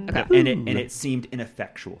room, Okay. and it seemed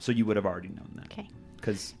ineffectual. So you would have already known that Okay.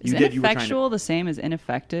 because Is you did. You were trying ineffectual the same as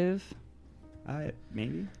ineffective? to.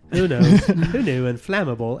 Maybe. Who knows? Who knew? And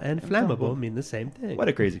flammable mean the same thing. What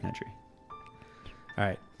a crazy country. All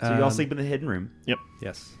right. So you all sleep in the hidden room.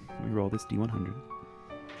 Yes. We roll this D100.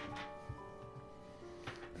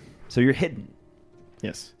 So you're hidden.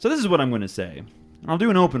 Yes. So this is what I'm going to say. I'll do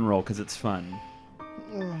an open roll because it's fun.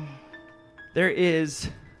 There is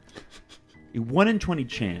a 1 in 20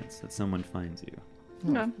 chance that someone finds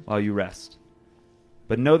you Okay. while you rest.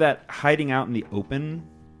 But know that hiding out in the open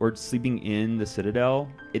or sleeping in the Citadel,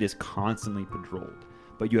 it is constantly patrolled.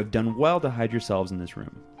 But you have done well to hide yourselves in this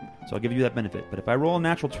room. So I'll give you that benefit. But if I roll a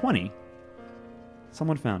natural 20,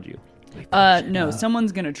 someone found you. No,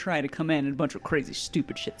 someone's gonna try to come in and a bunch of crazy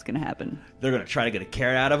stupid shit's gonna happen. They're going to try to get a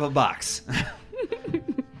carrot out of a box.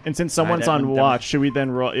 And since someone's that on one- watch, should we then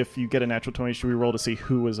roll? If you get a natural 20, should we roll to see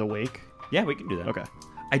who was awake? Yeah, we can do that. Okay.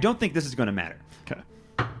 I don't think this is going to matter. Okay.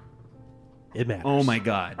 It matters. Oh my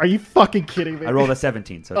god. Are you fucking kidding me? I rolled a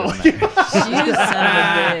 17, so it doesn't matter. You son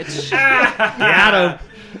of a bitch. Got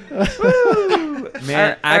him.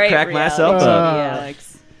 Man, I Alright, cracked reality myself TV, up.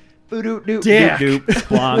 Alex. Doop, Dick. doop,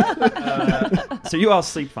 splonk. So you all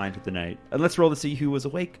sleep fine for the night. And let's roll to see who was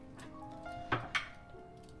awake.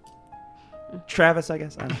 Travis, I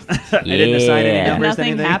guess. I didn't assign any Yeah. If numbers to nothing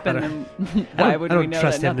anything. happened, then why would I we don't know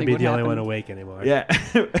trust that him to nothing be would the only happen? one awake anymore. Yeah,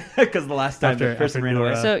 because the last time After- the person after ran away.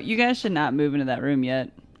 Nora. So you guys should not move into that room yet.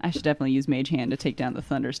 I should definitely use Mage Hand to take down the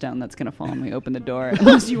thunderstone that's gonna fall when we open the door.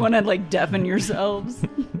 Unless you want to like deafen yourselves.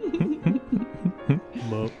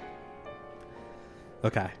 Mope.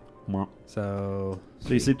 Okay. Mwah. So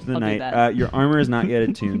So you sleep through the I'll do night. that. Your armor is not yet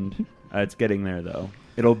attuned. It's getting there, though.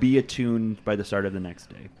 It'll be attuned by the start of the next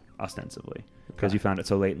day, ostensibly, because Okay. you found it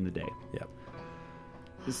so late in the day. Yep.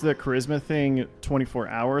 Is the charisma thing 24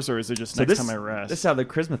 hours, or is it just next time I rest? This is how the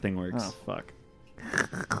charisma thing works. Oh, fuck.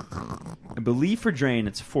 I believe for Drain,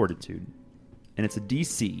 it's fortitude, and it's a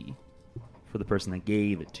DC for the person that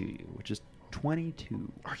gave it to you, which is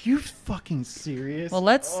 22. Are you fucking serious? Well,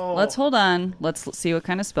 let's hold on. Let's see what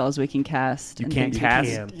kind of spells we can cast. You and can't things we cast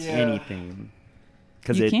can't. Yeah. anything.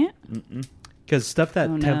 You can't? Mm-mm. Because stuff that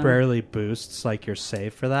Oh, no. temporarily boosts like your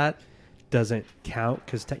save for that doesn't count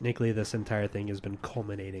because technically this entire thing has been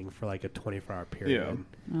culminating for like a 24-hour period.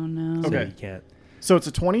 Oh no. So Okay. you can't. So it's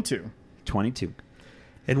a 22. 22.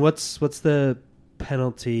 And what's the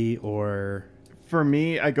penalty or? For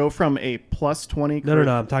me, I go from a plus 20. No.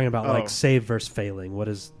 I'm talking about Oh. like save versus failing. What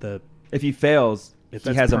is the? If he fails, If he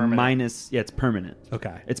that's has permanent. a minus. Yeah, it's permanent.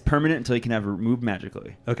 Okay. It's permanent until he can have it removed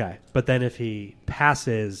magically. Okay. But then if he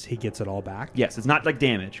passes, he gets it all back. Yes, it's not like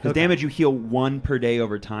damage. Because Okay. damage you heal 1 per day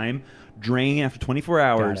over time. Drain after 24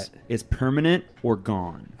 hours it. is permanent or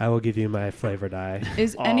gone. I will give you my flavor die.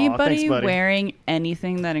 Is Aw, anybody thanks, buddy. wearing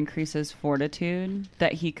anything that increases fortitude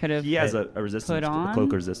that he could have He has a resistance, Put a on?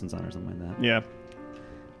 cloak resistance on or something like that. Yeah.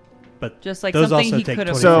 But just like those something also he take could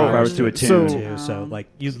have 24 So- hours to attune. attune. So like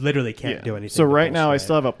you literally can't Yeah. do anything. So but right now I bullshit.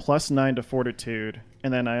 still have a plus 9 to fortitude,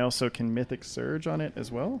 and then I also can mythic surge on it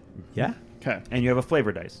as well. Yeah. Okay. And you have a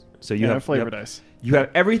flavor dice. So you You have have flavor yep. dice. You have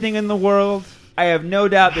everything in the world. I have no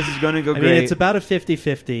doubt this is going to go I great. mean, it's about a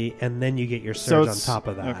 50-50, and then you get your surge on it's- top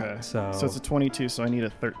of that. Okay. So it's a 22, so I need a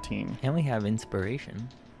 13. And we have inspiration.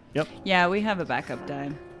 Yeah, we have a backup die.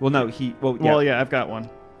 well, no, he. Well, yeah. Well, yeah, I've got one.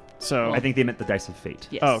 So I think they meant the dice of fate.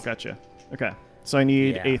 Yes. Oh, gotcha. Okay. So I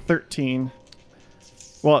need Yeah. a 13.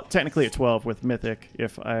 Well, technically a 12 with mythic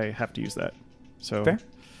if I have to use that. So Fair.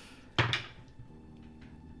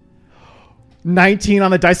 19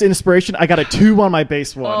 on the dice of inspiration. I got a 2 on my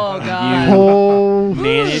base one. Oh god. Oh,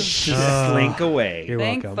 Managed to slink away. You're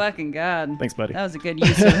Thank welcome. fucking god. Thanks, buddy. That was a good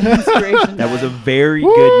use of inspiration. That was a die. very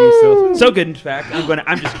good use of. So good, in fact.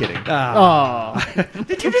 I'm just kidding. Oh,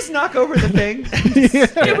 Did you just knock over the thing?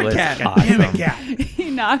 It was awesome.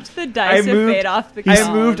 He knocked the dice moved- of fate off the I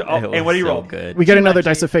column. moved. It And was what do you so roll? Good. we get another much.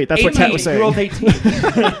 dice of fate. That's what Kat was 18. You rolled saying. 18.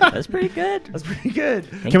 That's pretty good. That's pretty good.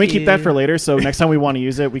 Thank Can we keep that you. for later? So next time we want to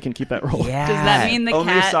use it, we can keep that roll. Yeah. Does that mean the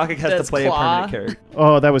Only cat Sokka has does to play claw? a permanent character.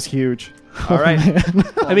 Oh, that was huge. All right.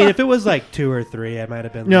 I mean, if it was like 2 or 3, I might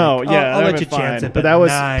have been. No, like, yeah, I'll that let would've you been chance fine. it. But that was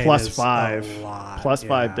 9 plus is 5. a lot. Plus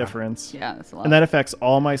 5 Yeah. difference. Yeah, that's a lot. And that affects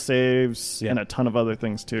all my saves Yeah. and a ton of other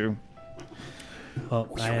things too. Well,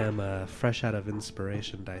 I am fresh out of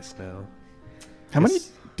inspiration dice now. How many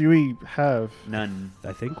Yes. do we have? None.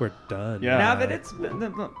 I think we're done. Yeah. Now that it's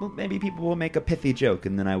well, maybe people will make a pithy joke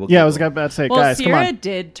and then I will. Yeah, I was giggle. about to say, well, guys, come Sierra on.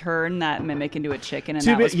 did turn that mimic into a chicken, and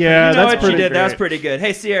Too that bad- was yeah, You know that's what she pretty did? That was great. pretty good.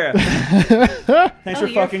 Hey, Sierra. Thanks for you're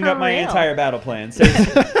fucking for up my real. entire battle plan. So,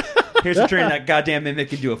 here's to turning that goddamn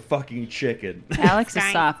mimic into a fucking chicken. Alex is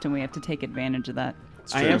Fine. soft, and we have to take advantage of that.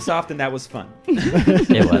 I am soft, and that was fun.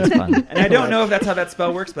 It was fun. And I don't know if that's how that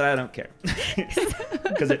spell works, but I don't care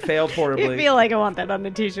because it failed I horribly. feel like I want that on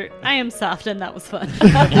the t-shirt. I am soft and that was fun.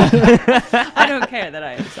 I don't care that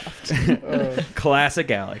I am soft. Classic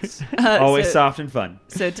Alex, always so- soft and fun.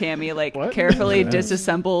 So Tammy What? carefully Yeah.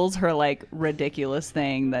 disassembles her ridiculous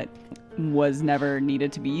thing that was never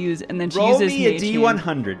needed to be used, and then she Roll uses me a Mage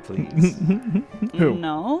D100, please. Who?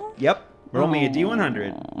 No. Yep, roll me a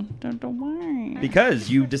D100 Oh, don't worry. because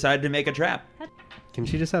you decided to make a trap. Can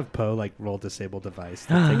she just have Poe roll disable device?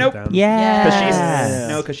 To take Nope. It down? Yeah. Because Yes.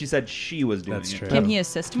 no, because she said she was doing That's it. true. Can he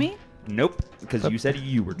assist me? Nope, because you said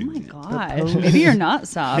you were Oh my doing it. gosh. Maybe you're not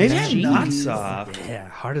soft. Maybe I'm not Jeez. soft. Yeah,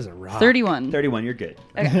 hard as a rock. 31. 31, you're good.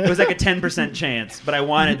 It was like a 10% chance, but I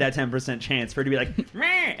wanted that 10% chance for her to be like,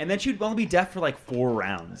 meh, and then she'd only be deaf for like 4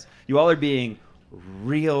 rounds. You all are being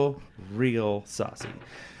real saucy.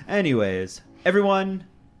 Anyways, everyone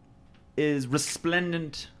is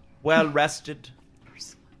resplendent, well rested,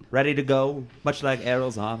 ready to go, much like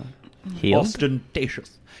Errol's armor. Healed?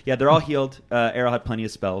 Ostentatious. Yeah, they're all healed. Errol had plenty of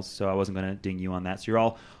spells, so I wasn't going to ding you on that. So you're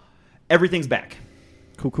all, everything's back.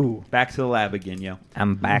 Cool. Back to the lab again, yo.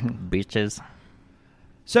 I'm back, bitches.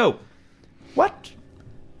 So, what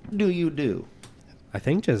do you do? I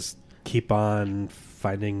think just keep on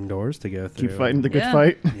finding doors to go through. Keep fighting the good Yeah.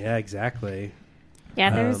 fight. Yeah, exactly. Yeah,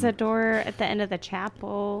 there's Um, a door at the end of the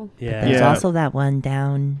chapel. Yeah. There's Yeah. also that one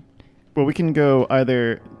down. Well, we can go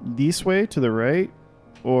either this way to the right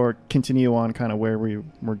or continue on kind of where we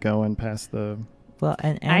were going past the... Well,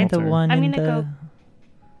 and Either. the one I'm in gonna the go-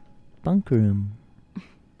 bunk room.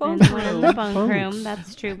 And one in the bunk room.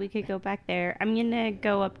 That's true. We could go back there. I'm gonna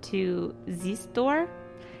go up to this door,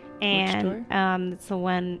 and it's the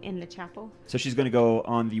one in the chapel. So she's going to go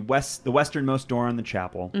on the westernmost door in the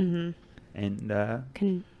chapel, Mm-hmm.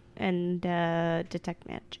 and Detect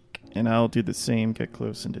magic. And I'll do the same, get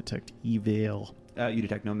close and detect evil. you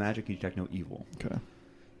detect no magic, you detect no evil. Okay.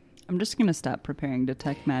 I'm just going to stop preparing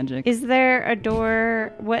detect magic. Is there a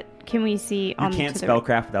door? What can we see You on can't to the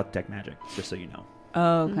spellcraft without detect magic, just so you know.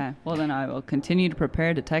 Oh, okay. Well, then I will continue to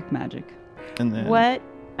prepare detect magic. And then... What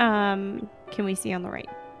can we see on the right?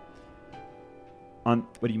 On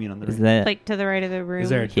what do you mean on the Is right? that Like to the right of the room. Is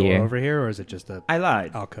there a door Here. over here, or is it just a I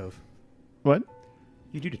lied. alcove What?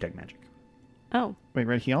 You do detect magic. Oh, Wait,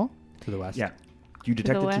 right here? to the west? Yeah. You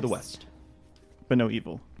detect the it to the west? west. But no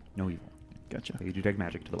evil. No evil. Gotcha. But you detect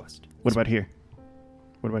magic to the west. What about here?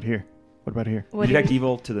 What about here? What about here? what you do, detect we,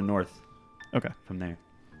 evil to the north Okay. from there.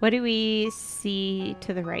 what do we see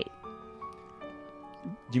to the right?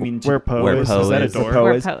 Do you mean Where Poe Where is? Poe Is that a is. door? Poe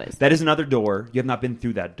Where is? Poe is. That is another door. You have not been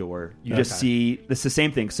through that door. You just Okay. see it's the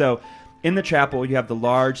same thing. So in the chapel, you have the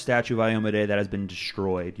large statue of Iomade that has been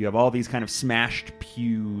destroyed. You have all these kind of smashed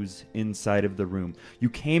pews inside of the room. You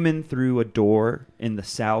came in through a door in the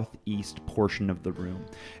southeast portion of the room.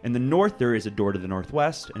 In the north, there is a door to the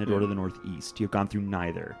northwest and a door to the northeast. You've gone through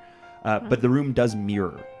neither. But the room does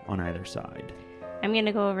mirror on either side. I'm going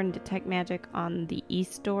to go over and detect magic on the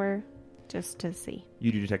east door just to see.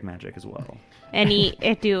 You do detect magic as well.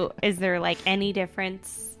 Is there like any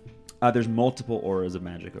difference? There's multiple auras of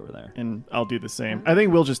magic over there. And I'll do the same. I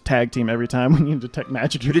think we'll just tag team every time when you detect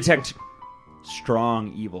magic. You detect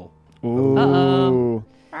strong evil. Ooh. Uh-oh.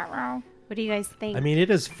 What do you guys think? I mean, it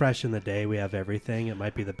is fresh in the day. We have everything. It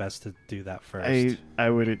might be the best to do that first. I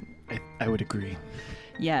would agree.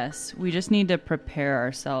 Yes, we just need to prepare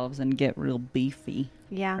ourselves and get real beefy.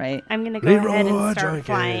 yeah. right. I'm going to go ahead and start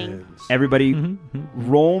flying. Everybody,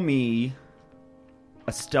 roll me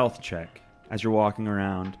a stealth check as you're walking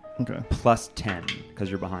around. Okay. Plus 10 because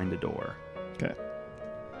you're behind a door. Okay.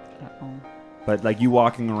 Uh-oh. But like you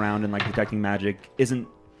walking around and like detecting magic isn't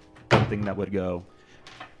something that would go.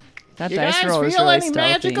 That dice roll is really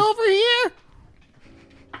stealthy. over here?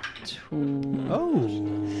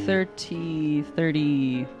 Oh.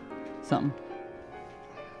 30 something.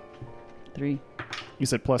 3. You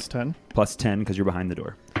said plus 10? Plus 10 because you're behind the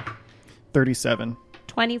door. 37.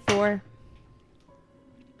 24.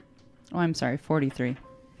 Oh, I'm sorry, 43.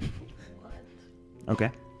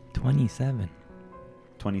 Okay. 27?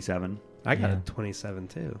 27. I got Yeah. a 27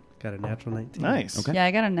 too. Got a natural 19. Nice. Okay. Yeah,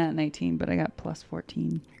 I got a nat 19, but I got plus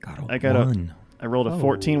 14. I got a- 1. I rolled a Oh.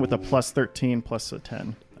 14 with a plus 13 plus a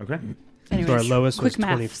 10. Okay. Anyways, So our lowest was quick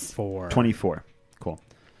maths. 24. 24. Cool.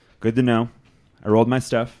 Good to know. I rolled my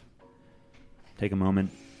stuff. Take a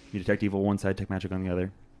moment. You detect evil one side, detect magic on the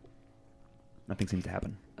other. Nothing seems to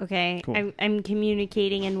happen. Okay, Cool. I'm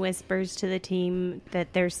communicating in whispers to the team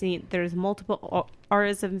that there's multiple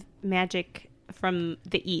auras of magic from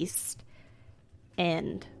the east,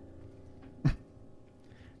 and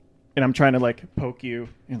And I'm trying to like poke you.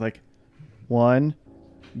 You're like, one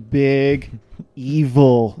big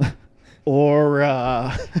evil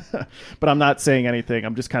aura. But I'm not saying anything.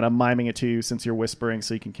 I'm just kind of miming it to you since you're whispering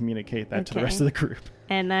so you can communicate that to the Okay. rest of the group.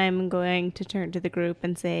 and I'm going to turn to the group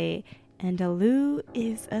and say, and Alu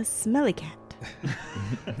is a smelly cat.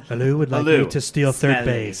 Alu would like Alu, me to steal third smelly.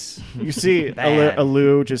 base. You see Bad.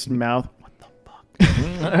 Alu just mouth, what the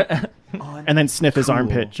fuck? And then sniff his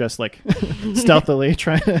armpit just like stealthily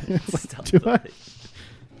trying to do it.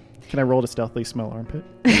 Can I roll to stealthily smell armpit?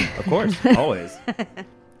 Of course. Always.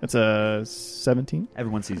 That's a 17.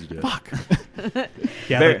 Everyone sees you do it. Fuck.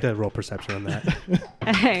 Yeah, Very- I'd like to roll perception on that.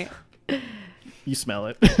 Okay. You smell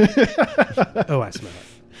it. Oh, I smell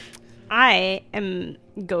it. I am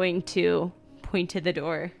going to point to the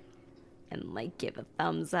door and like give a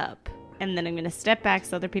thumbs up, and then I'm going to step back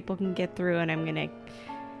so other people can get through, and I'm going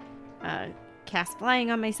to cast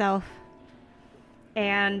flying on myself.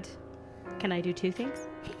 And can I do 2 things?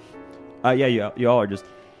 Yeah, you all are just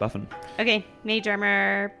buffing. Okay, mage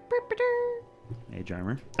armor. Mage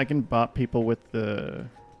armor. I can bop people with the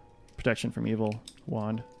protection from evil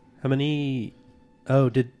wand. How many? Oh,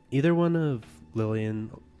 did either one of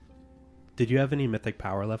Lillian? Did you have any mythic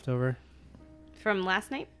power left over? From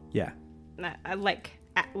last night? Yeah.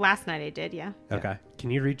 Last night I did, yeah. Okay.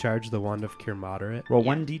 Can you recharge the wand of cure moderate? Roll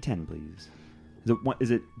Yeah. 1d10, please.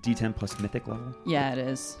 Is it d10 plus mythic level? Yeah, it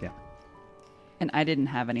is. Yeah. And I didn't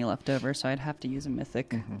have any left over, so I'd have to use a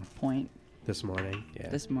mythic point This morning. Yeah.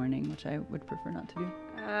 this morning, which I would prefer not to do.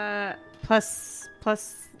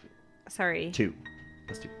 Sorry. 2.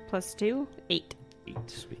 Plus 2. Plus 2? 8. 8.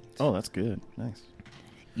 Sweet. Oh, that's good. Nice.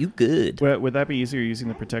 You good. Would that be easier using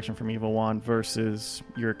the protection from evil wand versus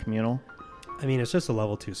your communal? I mean, it's just a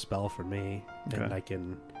level 2 spell for me, and Okay. I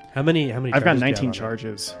can. How many? I've got charges do you have 19 on it?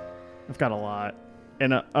 charges. I've got a lot.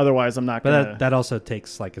 And otherwise, I'm not But going to... that also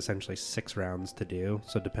takes like essentially 6 rounds to do,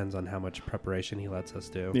 so it depends on how much preparation he lets us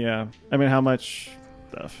do. Yeah. I mean, how much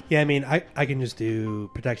stuff? Yeah, I mean, I can just do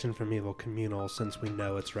protection from evil communal since we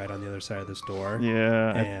know it's right on the other side of this door.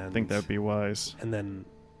 Yeah, I And- think that would be wise. And then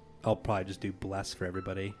I'll probably just do bless for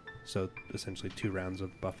everybody. So essentially 2 rounds of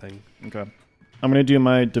buffing. Okay. I'm going to do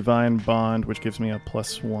my divine bond, which gives me a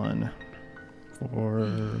 +1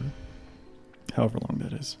 for however long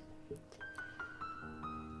that is.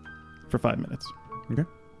 For 5 minutes. Okay.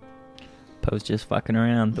 Poe's just fucking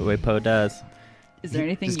around the way Poe does. Is there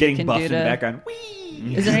anything Just you getting can buffed do in the to? background.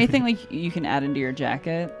 Whee! Is there anything like you can add into your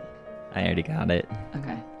jacket? I already got it.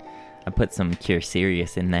 Okay, I put some Cure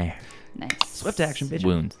Serious in there. nice. Swift action, bitch.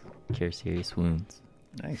 Wounds. Cure Serious wounds.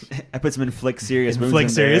 Nice. I put some inflict serious wounds Inflict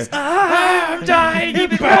in serious? there. I'm dying. It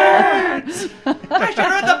burns. I should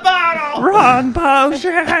have the bottle. Wrong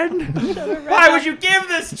potion. Why would you give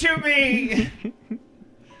this to me?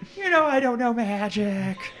 You know I don't know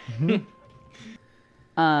magic.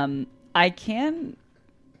 I can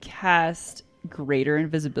cast greater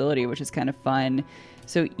invisibility, which is kind of fun.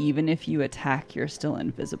 So even if you attack, you're still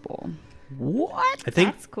invisible. What? I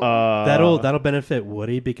think That's cool. that'll benefit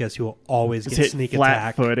Woody because he will always get hit sneak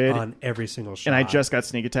attack flat-footed. on every single shot. And I just got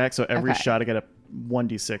sneak attack, so every Okay. shot I get a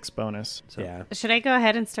 1d6 bonus. So, yeah. Should I go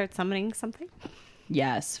ahead and start summoning something?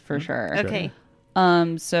 Yes, for sure. Okay.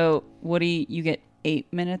 So Woody, you get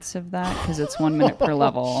 8 minutes of that because it's 1 minute per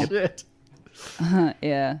level. Shit.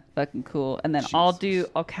 Yeah, fucking cool. And then I'll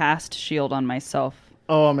cast shield on myself.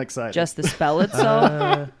 Oh, I'm excited. Just the spell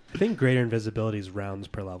itself. I think greater invisibility is rounds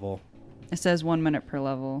per level. It says 1 minute per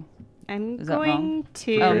level. I'm Is that wrong? going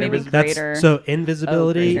to. Oh, maybe That's greater. so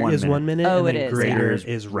invisibility greater. is 1 minute. Oh, and it then is, Greater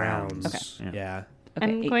yeah. is rounds. Okay. Yeah. Okay,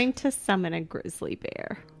 I'm 8. going to summon a grizzly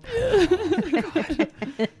bear.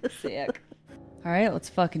 Sick. All right, let's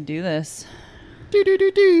fucking do this.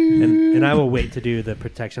 And I will wait to do the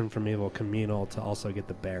protection from evil communal to also get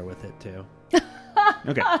the bear with it too.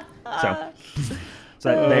 Okay. So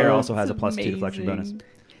that bear also has a +2 deflection bonus. Amazing.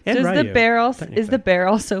 And Does the Ryu, bear also, is technically. the bear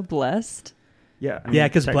also blessed? Yeah. I mean, Yeah,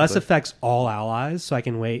 because bless technically. affects all allies, so I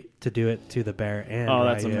can wait to do it to the bear and Oh,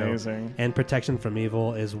 that's Ryu. amazing. And protection from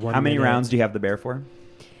evil is 1 How many minute. rounds do you have the bear for?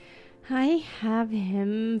 I have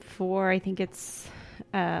him for. I think it's.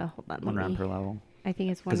 Hold on. One round per level. I think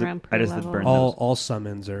it's one 'Cause it- round per I just did level. burn. All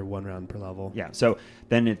summons are 1 round per level. Yeah. So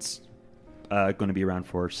then it's going to be around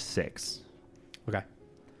for 6. Okay.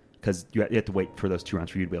 Because you have to wait for those 2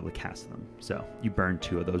 rounds for you to be able to cast them. So you burn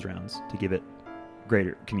 2 of those rounds to give it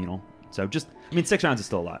greater communal. So 6 rounds is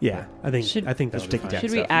still a lot. Yeah, I think Should- that'll be Let's take fine. a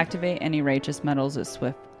Should we stuff. activate any righteous metals as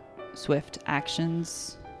swift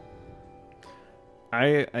actions?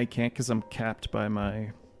 I can't because I'm capped by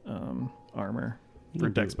my armor You for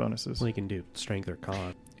can do- dex bonuses. Well, you can do strength or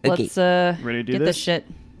con. Okay. Let's Ready to do get this? this shit.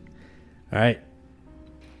 All right.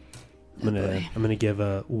 I'm boy. gonna give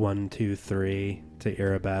a 1, 2, 3 to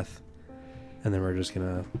Irabeth, and then we're just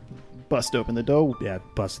gonna Bust open the door.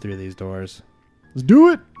 bust through these doors. Let's do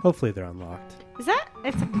it. Hopefully they're unlocked. Is that?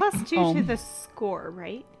 It's a +2 to the score,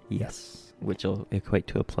 right? Yes. Which will equate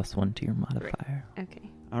to a +1 to your modifier.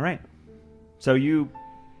 Okay. All right. So you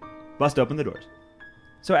bust open the doors.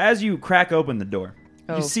 So as you crack open the door,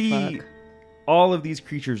 Oh, you see fuck. all of these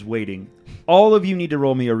creatures waiting. All of you need to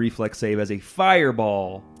roll me a reflex save as a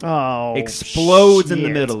fireball Oh, explodes in the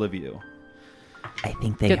shit. middle of you. I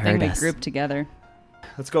think they Good thing heard we us. grouped together.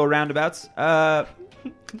 Let's go roundabouts. Oh,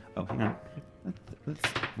 hang on. Let's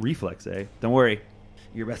reflex, eh? Don't worry.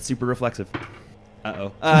 You're about super reflexive.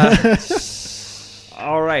 Uh-oh.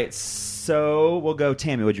 All right. So we'll go.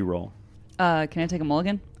 Tammy, what'd you roll? Can I take a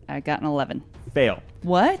mulligan? I got an 11. Fail.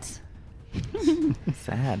 What?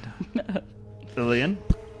 Sad. Lillian?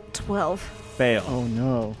 12. Fail. Oh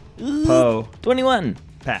no. Poe? 21.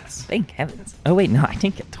 Pass. Thank heavens. Oh, wait, no, I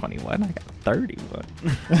didn't get 21. I got 31.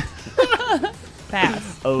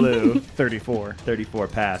 Pass. Alu? 34. 34.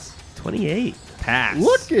 Pass. 28. Pass.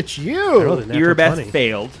 Look at I rolled you. a natural Your best 20.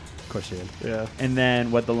 failed. Of course you did. Yeah. And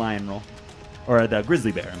then what the lion roll? Or the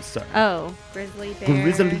grizzly bear, I'm sorry. Oh, grizzly bear.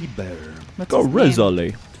 Grizzly bear. What's his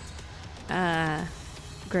name?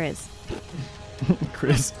 Grizz.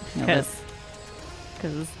 Chris. No, but-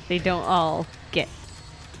 Because they don't all get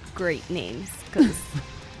great names. Because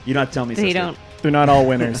You don't tell me, they sister. don't. They're not all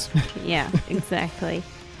winners. Yeah, exactly.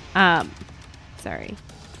 Sorry.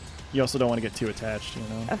 You also don't want to get too attached, you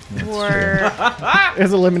know. For It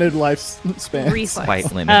has a limited lifespan. reflex.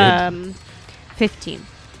 Quite limited. 15.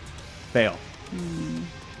 Fail.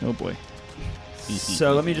 Oh boy.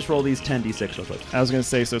 So let me just roll these 10d6 real quick. I was gonna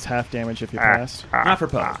say, so it's half damage if you pass. Not for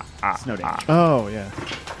Poe. It's no damage. Oh yeah.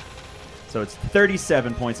 So it's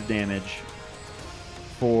 37 points of damage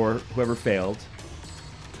for whoever failed.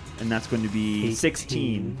 And that's going to be 18.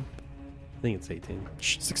 16. I think it's 18.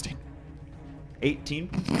 Shh, 16.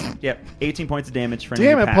 18? Yep, 18 points of damage for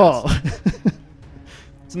Damn anyone it, who Paul. passed.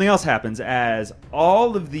 Something else happens as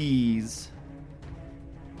all of these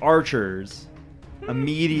archers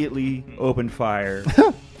immediately open fire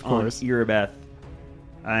on course. Irabeth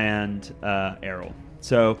and Errol.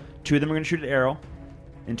 So 2 of them are going to shoot at Errol,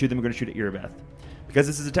 and 2 of them are going to shoot at Erebeth. Because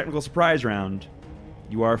this is a technical surprise round,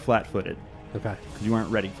 you are flat-footed. Okay. Because you aren't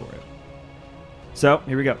ready for it. So,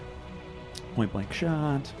 here we go. Point blank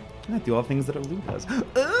shot. I do all the things that a loop does.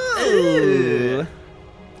 Ooh.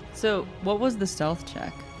 So, what was the stealth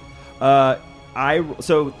check?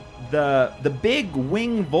 So the big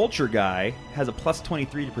wing vulture guy has a plus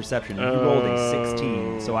 23 to perception. And he rolled a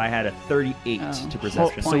 16, so I had a 38 to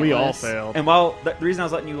perception. So we all Pointless. failed. And while the reason I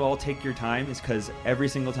was letting you all take your time is because every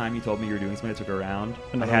single time you told me you were doing something, I took a round.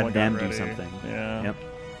 Another I one had got them do ready. something. Yeah. Yep.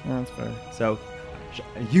 That's fair. So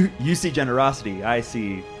you see generosity. I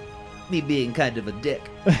see me being kind of a dick.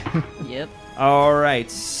 Yep. All right.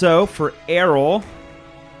 So for Errol,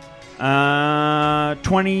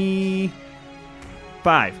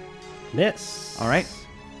 25. Miss. All right.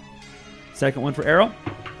 Second one for Errol.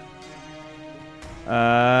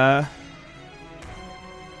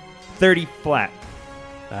 30 flat.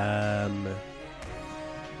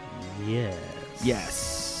 Yes.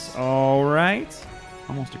 Yes. All right.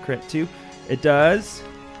 Almost a crit, too. It does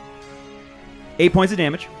 8 points of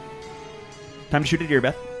damage. Time to shoot at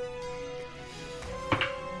Erebeth.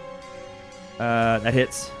 That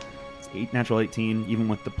hits. It's natural 18, even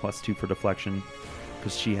with the plus 2 for deflection,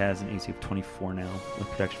 because she has an AC of 24 now with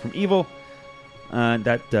protection from evil.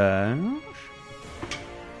 That does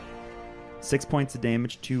 6 points of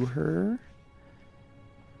damage to her.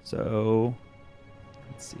 So,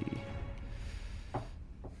 let's see.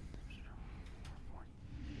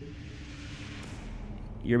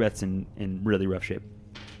 Erebeth's in really rough shape.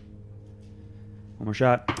 One more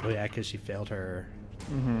shot. Oh yeah, because she failed her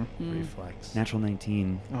reflex. Natural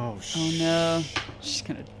 19. Oh, Oh no. She's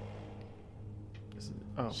gonna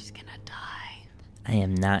Oh. she's gonna die. I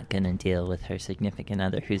am not going to deal with her significant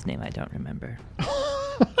other whose name I don't remember.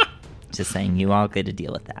 Just saying, you all get to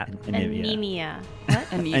deal with that. Anemia.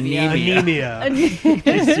 What? Anemia. Anemia.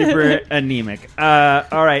 She's super anemic.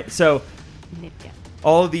 All right, so Anemia.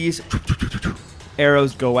 all of these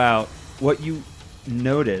arrows go out. What you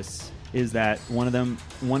notice is that one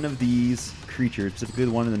of these creatures, specifically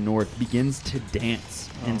the one in the north, begins to dance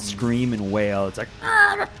and scream and wail. It's like,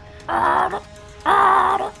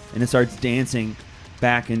 and it starts dancing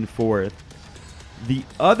back and forth. The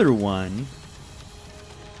other one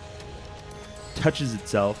touches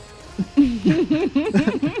itself.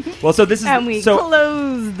 Well, so this is And we so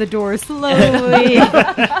close the door slowly.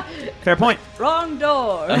 fair point. Wrong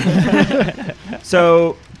door.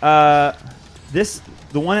 So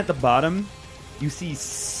the one at the bottom, you see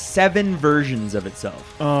 7 versions of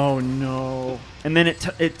itself, Oh no. and then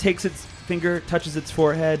it takes its finger, touches its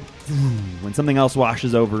forehead, when something else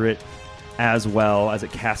washes over it, as well as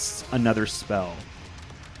it casts another spell.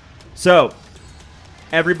 So,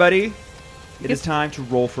 everybody, it is time to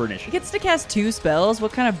roll for He initiative. gets to cast 2 spells.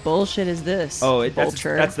 What kind of bullshit is this? Oh,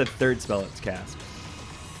 Vulture. that's the third spell it's cast.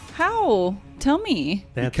 How? Tell me.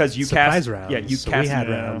 They had Because you surprise cast- rounds. yeah, you so cast- we had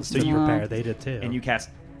yeah. rounds So to you- prepare. They did too. And you cast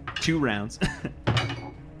 2 rounds.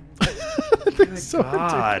 So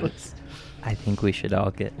God. ridiculous. I think we should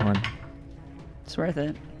all get one. It's worth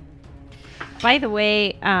it. By the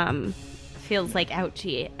way, feels like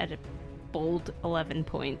ouchie at a bold 11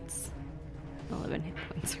 points. 11 hit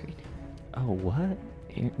points right now. Oh, what?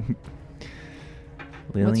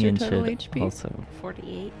 What's your Lillian total should HP? also.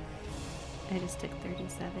 48. I just took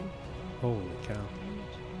 37. Holy cow.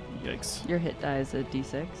 Yikes. Your hit die is a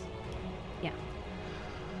d6. Yeah.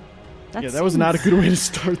 Yeah, that was not a good way to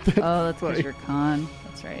start that. Oh, that's because fight. you're con.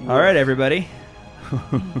 That's right. All right, everybody.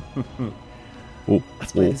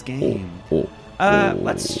 Let's play this game.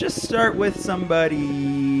 Let's just start with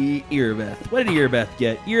somebody. Erebeth. What did Erebeth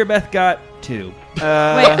get? Erebeth got 2. Wait,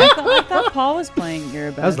 I thought Paul was playing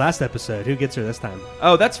Erebeth. That was last episode. Who gets her this time?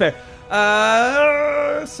 Oh, that's fair.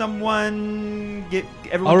 Someone get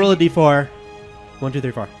everyone. I'll roll a d4. 1, 2,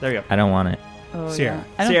 3, 4. There you go. I don't want it. Oh, Sierra. yeah.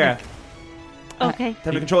 I don't Sierra, think- Okay.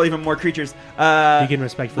 time to control even more creatures. You can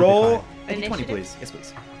respectfully roll decline. a d20, Initiative? please. Yes,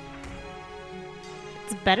 please.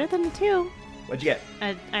 It's better than a 2. What'd you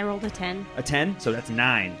get? I rolled a 10. A 10, so that's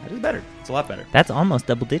 9. That is better. It's a lot better. That's almost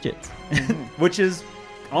double digits. Which is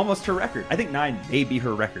almost her record. I think 9 may be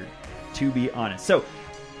her record, to be honest. So,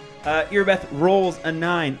 Erebeth rolls a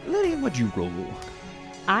 9. Lily, what'd you roll?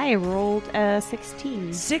 I rolled a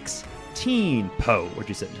 16. 16. Poe, what'd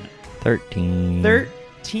you sit in at? 13.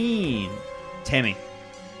 13. Tammy.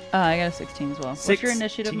 I got a 16 as well. What's your 16.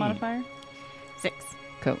 initiative modifier? 6.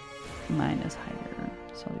 Cool. Mine is higher.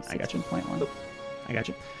 So it'll I be got you. 16.1. I got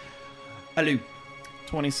you. Alu.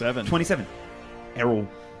 27. 27. Errol.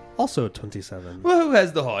 also 27. Well, who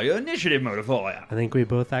has the higher initiative modifier? I think we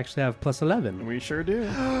both actually have plus 11. We sure do.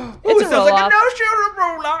 Ooh, It's it a sounds like roll-off. a no-shoot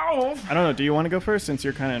roll off. I don't know. Do you want to go first since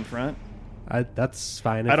you're kind of in front? That's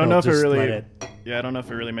fine. I don't know if it just really. let it- Yeah, I don't know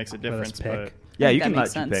if it really makes a let us difference, pick. but Yeah, you That can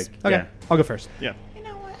makes let you sense. pick. Okay, Yeah, I'll go first. yeah.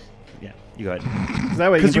 yeah, you go ahead. 'Cause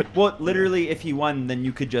that way you Because can put, well, literally, if he won, then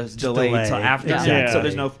you could just delay delay. until after. Exactly. So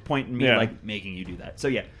there's no point in me Yeah. like making you do that. So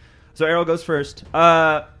yeah, so Errol goes first.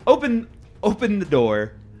 Open the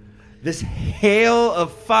door. This hail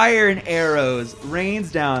of fire and arrows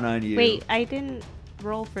rains down on you. Wait, I didn't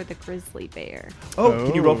roll for the grizzly bear. Oh,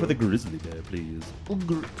 can you roll Oh. for the grizzly bear, please?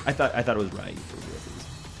 I thought it was right for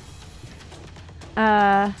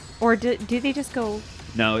grizzlies. Or do they just go?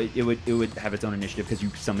 No, it would have its own initiative because you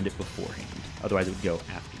summoned it beforehand. Otherwise, it would go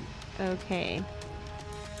after you. Okay.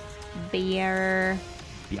 Bear.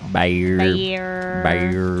 Bear. Bear.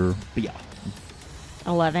 Bear. But yeah,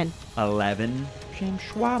 11. 11. Shame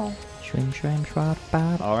schwaddle. Shrim, shrim, schwab,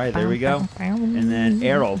 bob. All right, there we go. And then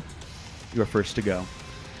Errol, you are first to go.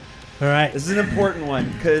 All right. This is an important one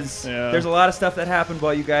because Yeah. there's a lot of stuff that happened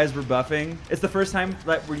while you guys were buffing. It's the first time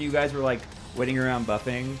that when you guys were like waiting around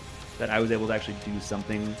buffing that I was able to actually do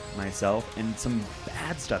something myself, and some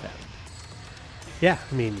bad stuff happened. Yeah,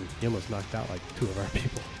 I mean, you almost knocked out like 2 of our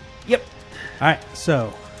people. Yep. All right,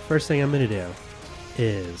 so first thing I'm going to do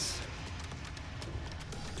is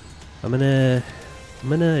I'm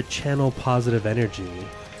gonna channel positive energy,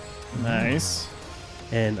 nice.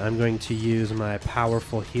 and I'm going to use my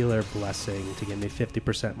powerful healer blessing to give me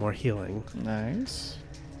 50% more healing. Nice.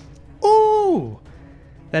 Ooh!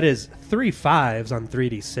 That is 3 5s on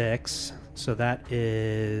 3d6, so that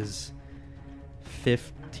is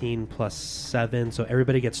 15 plus 7, so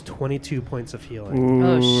everybody gets 22 points of healing.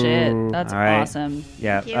 Oh shit, that's All right. awesome.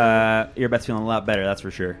 Yeah. Your bet's feeling a lot better. That's for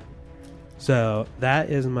sure. So that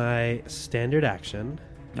is my standard action.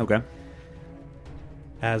 Okay.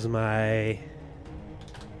 As my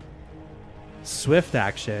swift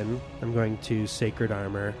action, I'm going to Sacred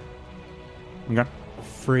Armor. Okay.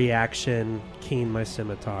 Free action, Keen my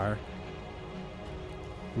Scimitar.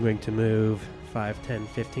 I'm going to move 5, 10,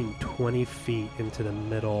 15, 20 feet into the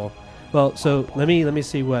middle. Well, so let me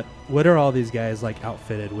see what are all these guys like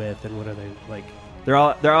outfitted with, and what are they like? They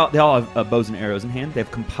all have bows and arrows in hand. They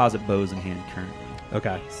have composite bows in hand currently.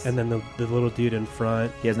 Okay, and then the little dude in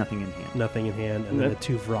front, He has nothing in hand. nothing in hand, and then the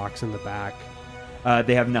 2 Vroks in the back.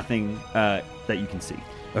 They have nothing that you can see.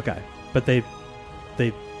 Okay, but they've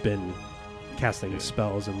been casting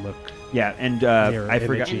spells and look. Yeah, and Mirror I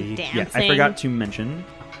forgot. imagey. Yeah, I forgot to mention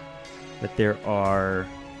that there are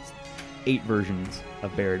 8 versions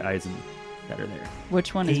of Barrett Eisen that are there.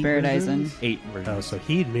 Which one is 8 Barrett versions? Eisen? 8 versions. Oh, so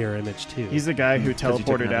he'd mirror image too. He's the guy who 'Cause you took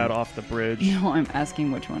teleported another out one. off the bridge. You know, I'm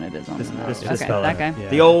asking which one it is on This- the map. this- Okay, this fella. that guy. Yeah.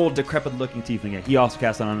 The old decrepit-looking tiefling. Yeah, he also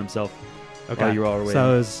cast it on himself. Okay. While you were all waiting.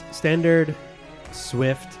 So it's standard,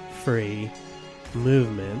 swift, free,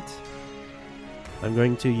 movement. I'm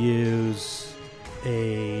going to use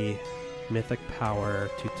a mythic power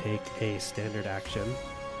to take a standard action,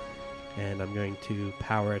 and I'm going to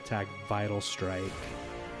power attack Vital Strike.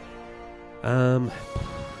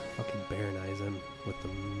 Fucking Baron Eisen with the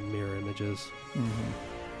mirror images. Mhm.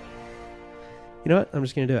 You know what? I'm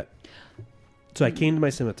just gonna do it. So I keened my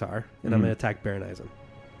scimitar, and I'm Mhm. gonna attack Baron Eisen.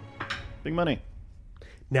 Big money.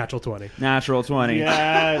 Natural 20. Natural 20.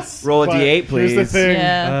 Yes. Roll a But D8, please. Here's the thing.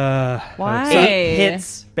 Yeah. Why? okay. 8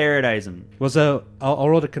 hits Barrett Eisen. Well, so I'll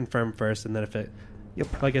roll to confirm first, and then if it,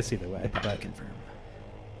 Yep. I guess either way. But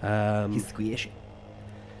Confirm. He's squishy.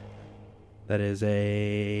 that is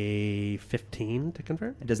a 15 to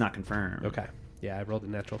confirm. It does not confirm. Okay. Yeah, I rolled a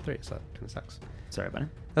natural 3, so that kind of sucks. Sorry about it.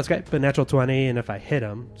 That's okay. But natural 20, and if I hit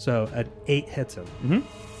him, so an 8 hits him. Mm-hmm.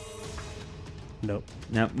 Nope.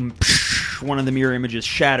 Now, one of the mirror images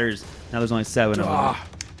shatters. Now there's only 7 of them.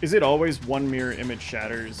 Is it always one mirror image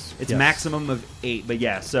shatters? It's Yes. maximum of 8, but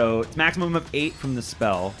yeah, so it's maximum of 8 from the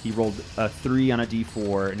spell. He rolled a 3 on a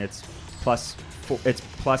D4, and it's plus 4, it's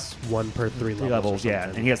plus 1 per 3 3 levels. levels, or yeah.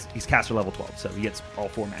 something. And he's caster level 12, so he gets all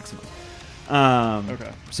 4 maximum. Okay.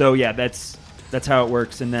 So yeah, that's how it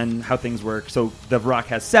works, and then how things work. So the Vrock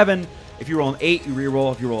has 7. If you roll an 8, you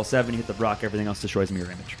reroll. If you roll a 7, you hit the Vrock. Everything else destroys mirror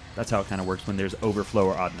image. That's how it kind of works when there's overflow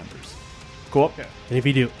or odd numbers. Cool. Okay. And if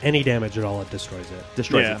you do any damage at all, it destroys it.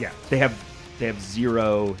 Destroys Yeah. it. Yeah. They have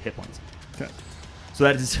 0 hit points. Okay. So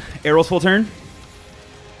that is Errol's full turn.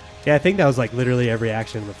 Yeah, I think that was like literally every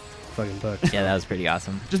action in the fucking book. Yeah, that was pretty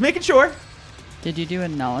awesome. Just making sure. Did you do a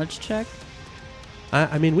knowledge check?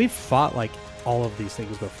 I mean, we've fought like all of these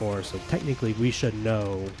things before, so technically we should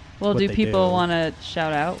know. Well, what do they people want to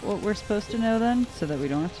shout out what we're supposed to know then, so that we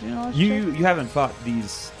don't have to do knowledge check? You haven't fought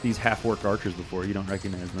these half-orc archers before. You don't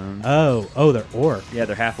recognize them. Oh, they're orc. Yeah,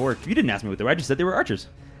 they're half-orc. You didn't ask me what they were. I just said they were archers.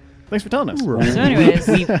 Thanks for telling us. So anyways,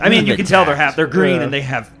 I mean, you can tell they're green and they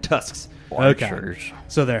have tusks. Okay.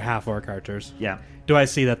 So they're half orc archers. Yeah. Do I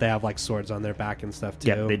see that they have like swords on their back and stuff too?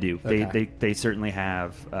 Yeah, they do. Okay. They certainly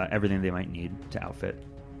have everything they might need to outfit.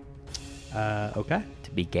 Okay.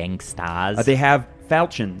 To be gangsters. They have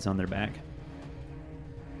falchions on their back.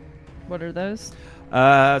 what are those?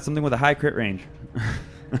 Something with a high crit range.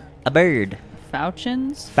 A bird.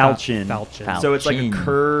 Falchions? Falchion. Falchion. So it's like a Falchion.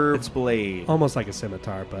 curved blade. Almost like a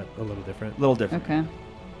scimitar, but a little different. A little different. Okay.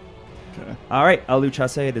 Okay. All right, Alu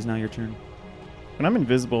Chase, it is now your turn. When I'm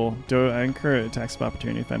invisible, do I incur attacks of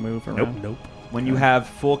opportunity if I move around? Nope. When you have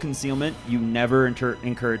full concealment, you never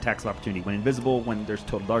incur attacks of opportunity. When invisible, when there's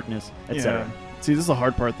total darkness, etc. Yeah. See, this is the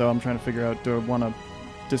hard part, though. I'm trying to figure out, do I want to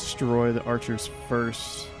destroy the archers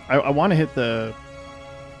first? I want to hit the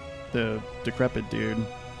decrepit dude.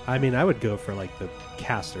 I mean, I would go for like the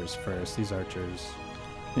casters first. These archers.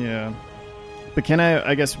 Yeah. But can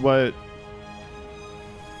I guess what...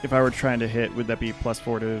 If I were trying to hit, would that be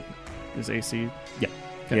 +4 to his AC? Yeah.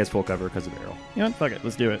 He has full cover because of arrow. You know what? Fuck it.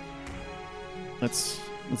 Let's do it. Let's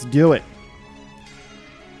do it.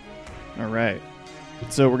 All right.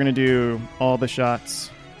 So we're going to do all the shots.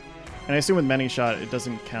 And I assume with many shot, it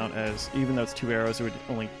doesn't count as... Even though it's 2 arrows, it would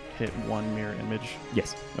only hit 1 mirror image.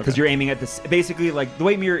 Yes, because you're aiming at this. Basically, like the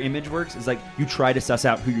way mirror image works is like you try to suss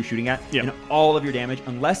out who you're shooting at, Yeah. and all of your damage,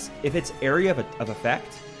 unless if it's area of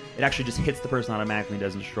effect, it actually just hits the person automatically and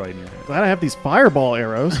doesn't destroy mirror. Glad I have these fireball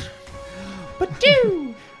arrows. But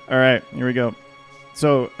do All right, here we go.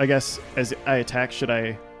 So I guess as I attack, should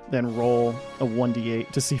I then roll a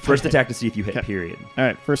 1d8 to see if first I hit? attack to see if you hit. Okay. Period. All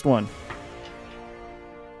right, first one.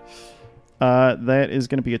 That is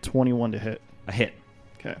going to be a 21 to hit. A hit.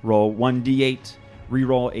 Okay, Roll 1d8.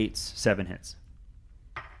 Reroll 8s. 7 hits.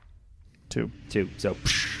 2. 2. So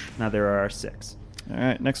now there are 6. All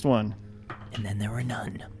right, next one. And then there were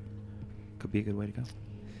none. Could be a good way to go.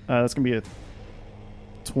 That's going to be a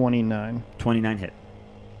 29. 29 hit.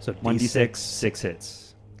 So 1d6. 6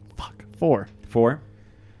 hits. Fuck. 4. 4.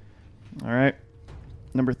 All right.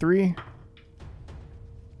 Number 3.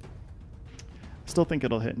 Still think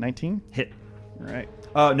it'll hit 19. Hit. All right.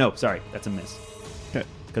 No, sorry, that's a miss Okay.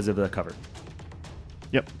 because of the cover.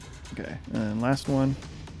 Yep. Okay. And then last one.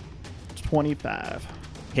 25.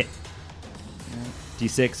 Hit.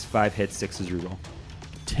 D6, 5 hits, 6 is reroll.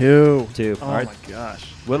 2. 2. Oh All right. my gosh.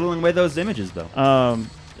 Whittling away those images, though.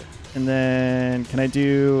 And then can I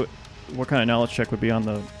do what kind of knowledge check would be on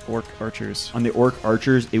the orc archers? On the orc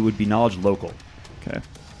archers, it would be knowledge local. Okay.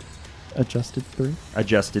 Adjusted 3.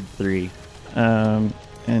 Adjusted 3. And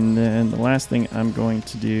then the last thing I'm going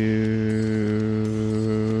to do,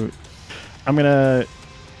 I'm going to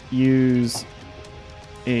use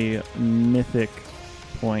a mythic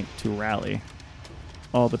point to rally.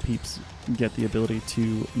 All the peeps get the ability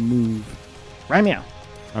to move. Right meow.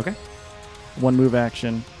 Okay. 1 move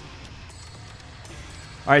action.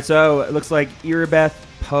 All right, so it looks like Irabeth,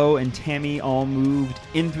 Poe, and Tammy all moved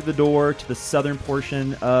in through the door to the southern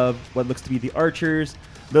portion of what looks to be the archers.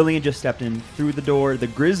 Lillian just stepped in through the door. The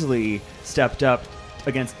Grizzly stepped up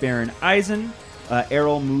against Baron Eisen.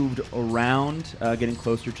 Errol moved around, getting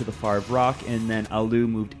closer to the far rock, and then Alu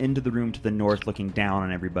moved into the room to the north, looking down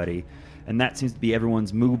on everybody. And that seems to be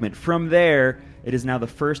everyone's movement. From there, it is now the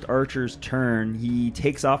first archer's turn. He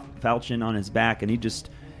takes off Falchion on his back, and he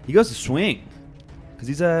goes to swing.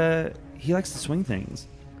 Because he likes to swing things.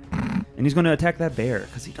 And he's going to attack that bear,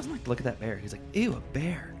 because he doesn't like to look at that bear. He's like, ew, a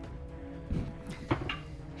bear.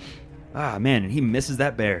 Ah, man, and he misses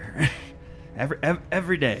that bear.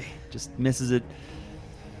 every day. Just misses it.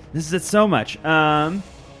 Misses it so much. All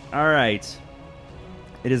right.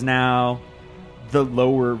 It is now the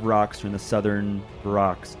lower rocks from the southern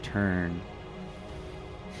rocks turn.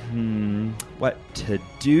 What to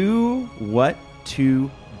do?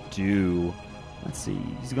 Let's see.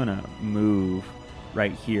 He's going to move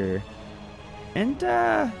right here. And,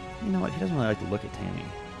 you know what? He doesn't really like to look at Tammy.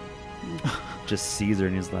 Just sees her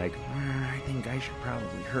and is like, I think I should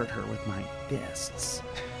probably hurt her with my fists.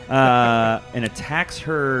 And attacks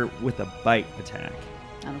her with a bite attack.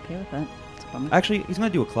 I'm okay with that. It's a bummer. Actually, he's going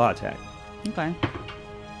to do a claw attack. Okay.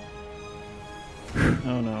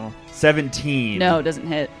 Oh, no. 17. No, it doesn't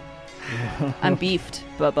hit. I'm beefed,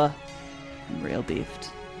 Bubba. I'm real beefed.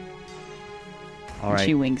 All And right.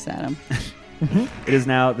 she winks at him. It is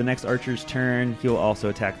now the next archer's turn. He'll also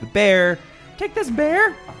attack the bear. Take this,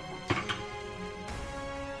 bear.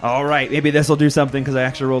 All right, maybe this will do something because I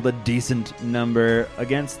actually rolled a decent number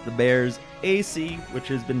against the bear's AC, which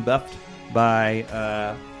has been buffed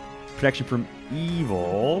by protection from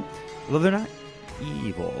evil. Although they're not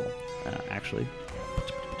evil, actually.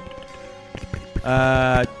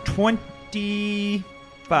 25.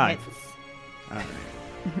 Hits. All right.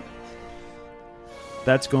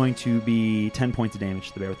 That's going to be 10 points of damage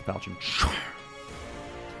to the bear with the falchion.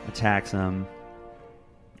 Attacks him.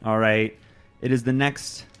 All right. It is the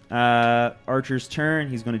next archer's turn.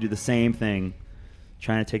 He's going to do the same thing.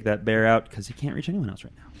 Trying to take that bear out because he can't reach anyone else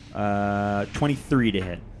right now. 23 to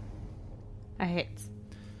hit. A hit.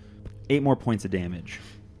 8 more points of damage.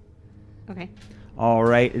 Okay. All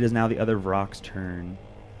right. It is now the other Vrok's turn.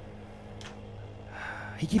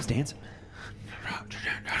 He keeps dancing.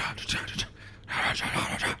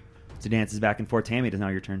 So dances back and forth. Tammy, it is now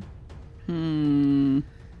your turn. I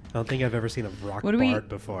don't think I've ever seen a rock What do we- bard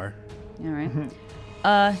before. All right.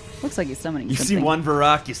 Looks like he's summoning You've something. seen one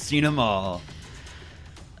Varrock, you've seen them all.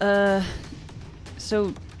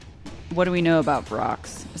 So what do we know about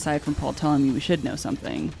Brox, aside from Paul telling me we should know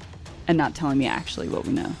something and not telling me actually what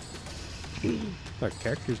we know? Our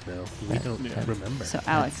characters know. We don't remember. So,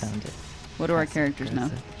 Alex, That sounded what do our characters know?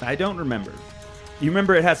 aggressive. I don't remember. You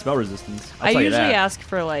remember it has spell resistance. I'll I tell you usually that. ask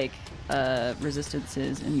for, like,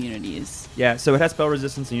 resistances, immunities. Yeah, so it has spell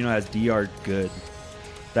resistance, and you know it has DR good.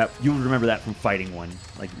 That you would remember that from fighting one.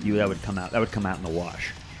 Like that would come out. That would come out in the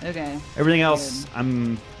wash. Okay. Everything else, Good. If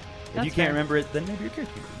you That's can't fair. remember it, then maybe your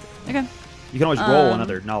character can remember it. Okay. You can always roll Um,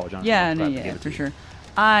 another knowledge on it. Yeah, I'll no, have to give yeah, it to for you. sure.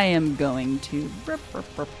 I am going to...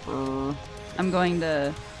 I'm going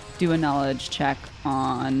to do a knowledge check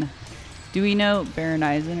on... Do we know Baron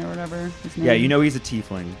Eisen or whatever his name? Yeah, you know he's a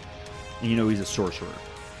tiefling, and you know he's a sorcerer.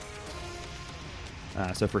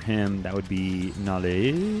 So for him, that would be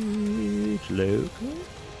knowledge local.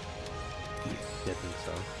 I think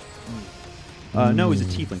so. No, he's a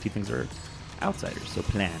tiefling. Tieflings are outsiders, so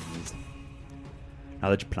plans.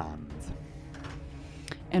 Knowledge plans.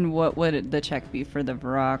 And what would the check be for the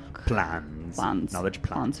Varrock? Plans. Plans. Knowledge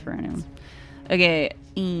plans. For anyone. Okay,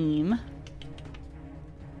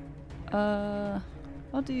 I'll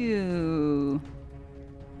do...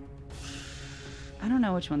 I don't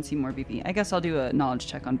know which one seemed more BP. I guess I'll do a knowledge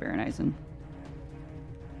check on Baron Eisen.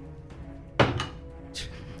 God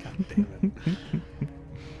damn it.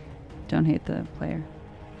 Don't hate the player.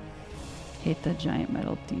 Hate the giant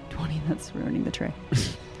metal D20 that's ruining the tray.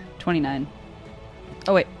 29.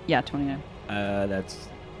 Oh, wait. Yeah, 29. That's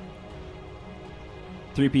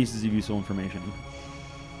 3 pieces of useful information.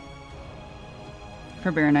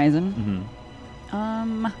 For Baron Eisen.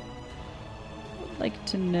 Mm-hmm. I'd like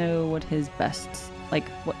to know what his best... Like,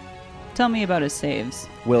 what... Tell me about his saves.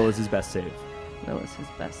 Will is his best save. Will is his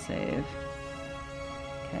best save.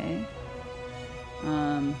 Okay.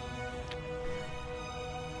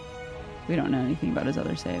 We don't know anything about his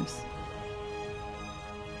other saves.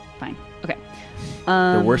 Fine. Okay.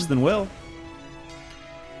 They're worse than Will.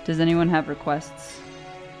 Does anyone have requests?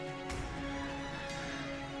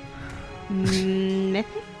 Mythic?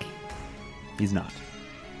 He's not.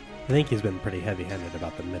 I think he's been pretty heavy-handed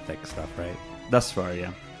about the mythic stuff, right? Thus far,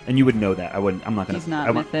 yeah. And you would know that. I'm not gonna. He's not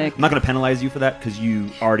I mythic. I'm not gonna penalize you for that because you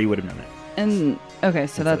already would have known it. And okay,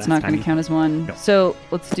 so that's that's not going to tiny. count as one. No. So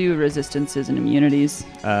let's do resistances and immunities.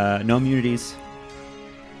 No immunities.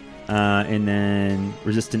 And then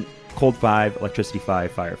resistant cold 5, electricity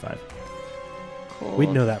 5, fire 5. Cool.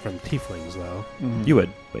 We'd know that from tieflings, though. You would,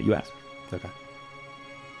 but you asked. Okay.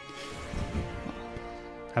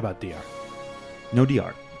 How about DR? No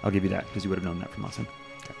DR. I'll give you that because you would have known that from last time.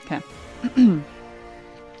 Okay.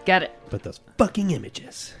 Got it. But those fucking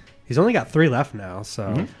images. He's only got 3 left now, so...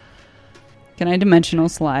 Mhm. Can I dimensional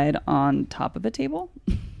slide on top of a table?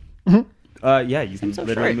 Yeah, you can Seems so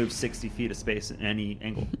literally short. move 60 feet of space at any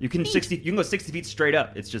angle. You can go 60 feet straight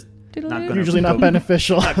up. It's just not Doodle-doo. going Usually not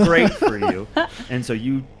beneficial. Not great for you, and so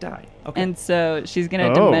you die. Okay. And so she's going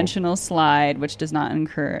to Oh. dimensional slide, which does not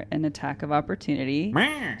incur an attack of opportunity.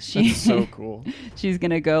 She, That's so cool. she's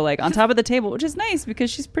going to go like on top of the table, which is nice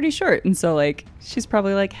because she's pretty short. And so like she's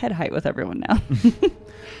probably like head height with everyone now. Is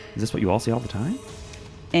this what you all see all the time?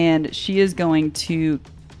 And she is going to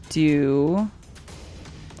do...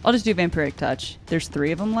 I'll just do Vampiric Touch. There's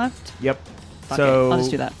 3 of them left. Yep. Fuck so it. I'll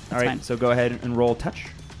just do that. That's all right. fine. So go ahead and roll touch.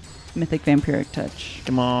 Mythic Vampiric Touch.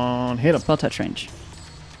 Come on, hit him. Spell touch range.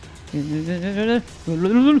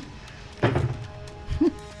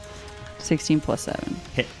 16 plus 7.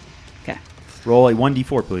 Hit. Okay. Roll a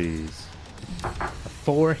 1d4, please.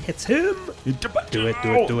 4 hits him. Do it, do it,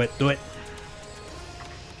 do it, do it.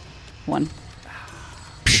 1.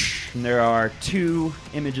 And there are 2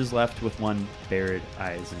 images left with 1 buried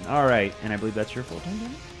Eisen. All right, and I believe that's your full turn,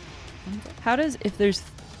 Danny? How does if there's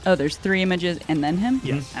there's 3 images and then him?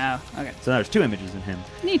 Yes. Oh, okay. So there's 2 images in him.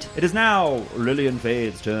 Neat. It is now Lillian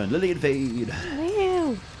Fade's turn. Lillian Fade.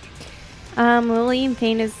 Wow. Lillian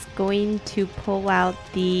Fane is going to pull out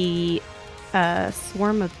the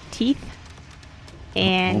swarm of teeth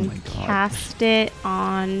and my God. cast it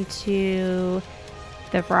onto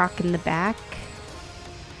the rock in the back.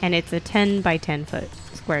 And it's a 10 by 10 foot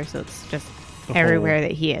square, so it's just everywhere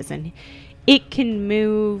that he is. And it can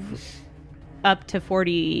move up to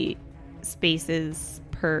 40 spaces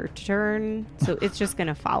per turn, so it's just going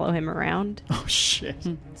to follow him around. Oh, shit.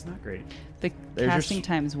 It's not great. The There's your casting s-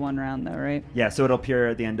 time's 1 round, though, right? Yeah, so it'll appear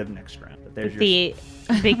at the end of next round. But there's The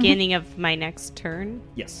beginning of my next turn.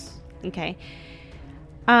 Yes. Okay.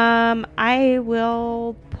 I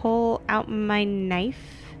will pull out my knife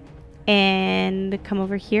and come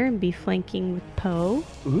over here and be flanking with Poe.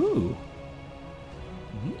 Ooh.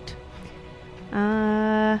 Neat.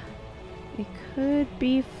 It could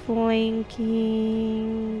be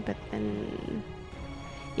flanking, but then...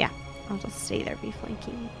 Yeah, I'll just stay there, be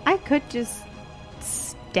flanking. I could just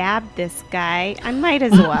stab this guy. I might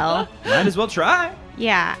as well. Might as well try.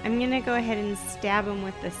 Yeah, I'm going to go ahead and stab him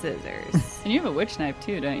with the scissors. And you have a witch knife,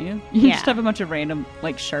 too, don't you? You Yeah. just have a bunch of random,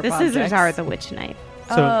 like, sharp The objects. scissors are the witch knife.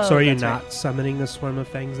 So, so are you that's not right. summoning the swarm of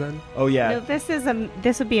fangs then? Oh, yeah. No,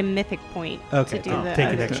 this would be a mythic point Okay, to do oh, the take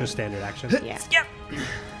an other- extra standard action. Yeah.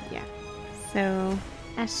 Yeah. So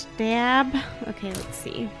a stab. Okay, let's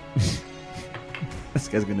see. This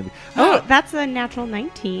guy's going to be... Oh, that's a natural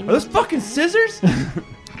 19. Are those fucking scissors?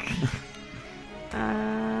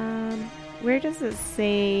 Where does it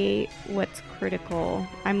say what's critical?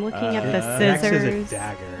 I'm looking at the Next is scissors. a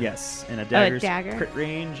dagger. Yes, and a dagger's dagger? crit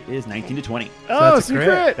range is 19 to 20. Oh, that's a crit.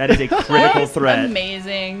 secret! That is a critical threat.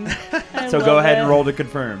 Amazing. So go ahead and roll to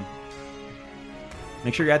confirm.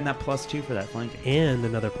 Make sure you're adding that +2 for that flanking. And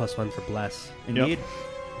another +1 for bless. Indeed.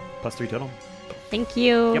 +3 total. Thank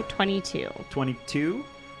you. Yep. 22. 22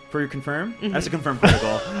 for your confirm. Mhm. That's a confirmed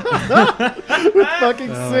critical. Fucking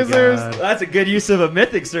Oh my scissors. God. That's a good use of a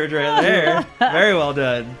mythic surge right there. Very well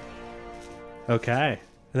done. Okay.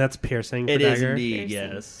 And that's piercing for It is dagger. indeed,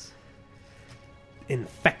 Piercing. yes.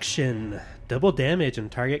 Infection. Double damage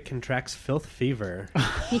and target contracts filth fever.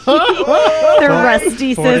 The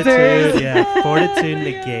rusty Fortitude, scissors. yeah. Fortitude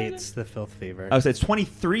negates the filth fever. I would say it's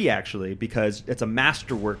 23 actually because it's a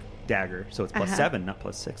masterwork dagger, so it's +7, not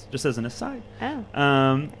 +6. Just as an aside. Oh.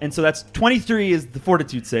 And so that's 23 is the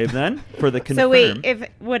fortitude save then for the confirm. So wait,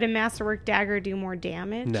 would a masterwork dagger do more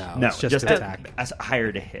damage? No, no, it's just a- attack. as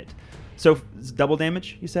higher to hit. So it's double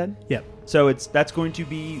damage, you said? Yep. So that's going to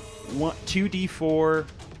be 2d4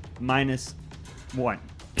 minus 1.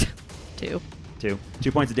 2. 2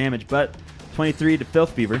 points of damage, but 23 to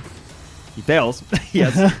filth fever. He fails.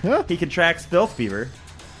 Yes. He contracts filth fever.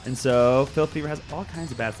 And so filth fever has all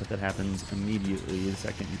kinds of bad stuff that happens immediately the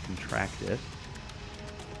second you contract it.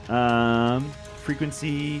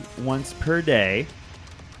 Frequency once per day.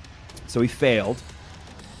 So he failed.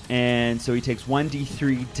 And so he takes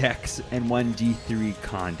 1d3 dex and 1d3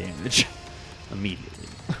 con damage immediately.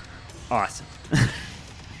 Awesome.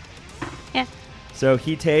 Yeah. So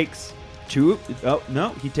he takes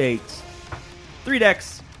he takes 3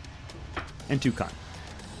 dex and 2 con,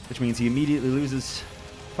 which means he immediately loses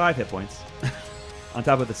 5 hit points on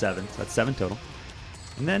top of the 7. So that's 7 total.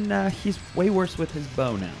 And then he's way worse with his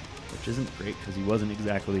bow now, which isn't great because he wasn't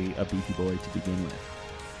exactly a beefy boy to begin with.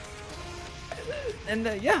 And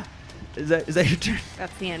yeah, is that your turn?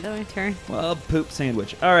 That's the end of my turn. Well, poop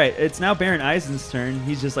sandwich. All right, it's now Baron Eisen's turn.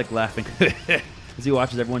 He's just like laughing as he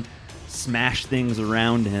watches everyone smash things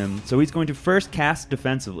around him. So he's going to first cast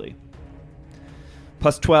defensively.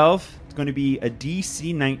 +12. It's going to be a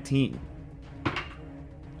DC 19.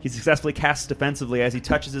 He successfully casts defensively as he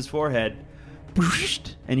touches his forehead,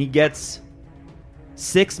 and he gets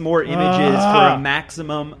 6 more images for a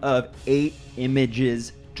maximum of 8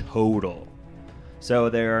 images total. So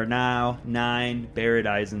there are now 9 Barrett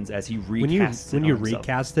Eisens as he recasts When it you on himself.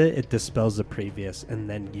 recast it, it dispels the previous, and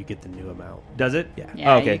then you get the new amount. Does it? Yeah.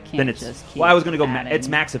 Yeah, Oh, you okay. can't Then it's. just keep Well, I was going to go. adding. It's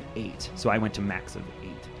max of 8, so I went to max of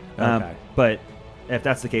 8. Okay. But if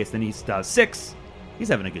that's the case, then he does 6. He's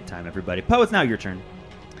having a good time, everybody. Poe, it's now your turn.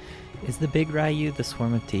 Is the big Ryu the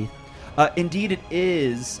swarm of teeth? Indeed, it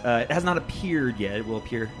is. It has not appeared yet. It will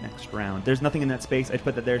appear next round. There's nothing in that space. I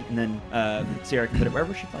put that there, and then Sierra can put it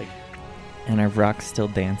wherever she'd like. And are rocks still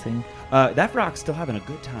dancing? That rock's still having a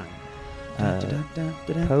good time.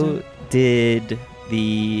 Poe, did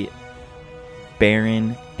the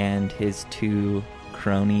Baron and his 2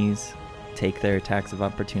 cronies take their attacks of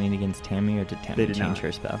opportunity against Tammy, or did Tammy They did change not.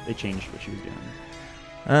 her spell? They changed what she was doing.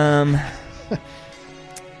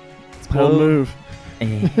 It's a bold move.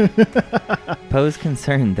 Poe's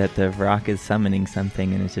concerned that the rock is summoning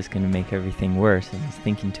something and it's just going to make everything worse, and he's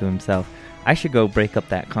thinking to himself, I should go break up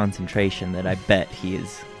that concentration that I bet he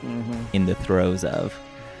is in the throes of.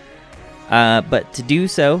 But to do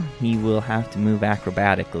so, he will have to move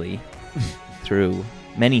acrobatically through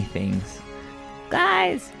many things.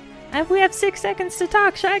 Guys, we have 6 seconds to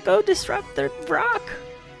talk. Should I go disrupt the rock?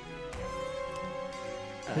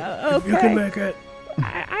 Okay. You can make it.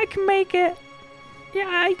 I can make it. Yeah,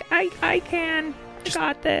 I can. I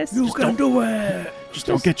got this. You can do it. Just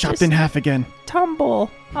don't get chopped in half again. Tumble.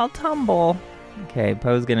 I'll tumble. Okay,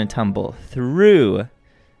 Poe's gonna tumble through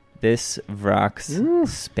this rock's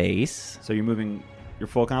space. So you're moving your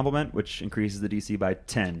full complement, which increases the DC by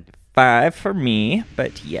 10. 5 for me,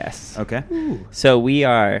 but yes. Okay. So we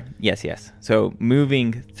are yes. So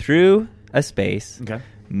moving through a space, Okay.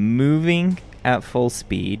 moving at full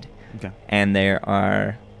speed, Okay. and there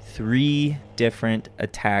are 3 different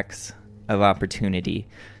attacks of opportunity.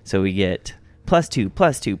 So we get +2,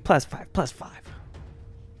 +2, +5, +5.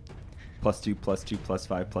 +2, +2,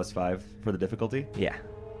 +5, +5 for the difficulty. Yeah.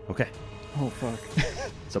 Okay. Oh, fuck.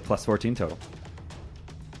 So +14 total.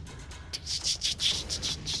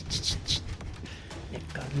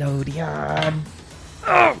 Nickelodeon.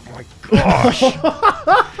 Oh my gosh.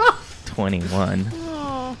 21.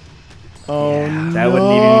 Oh, Yeah, that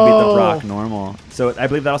wouldn't even beat the rock normal. So I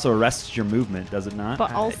believe that also arrests your movement, does it not?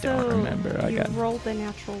 But I also, don't remember. I you got- rolled a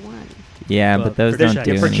natural 1. Yeah, Well, but those for don't checks-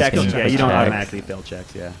 do yeah, for anything. checks, yeah, you don't checks. automatically fail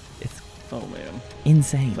checks, yeah. It's Oh, man.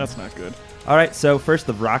 insane. That's not good. All right, so first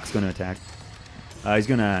the rock's going to attack. He's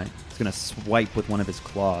gonna swipe with one of his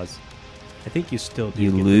claws. I think you still do.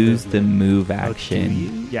 You get lose the movement. move do action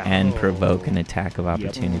you? Yeah. and Oh. provoke an attack of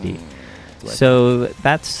opportunity. Right. So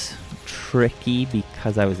that's tricky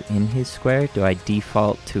because I was in his square. Do I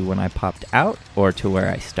default to when I popped out or to where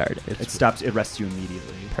I started? It stops. It rests you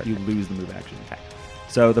immediately. Perfect. You lose the move action.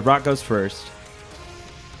 So the rock goes first.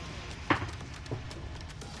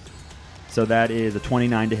 So that is a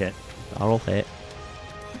 29 to hit. I'll hit.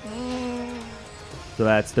 So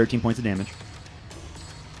that's 13 points of damage.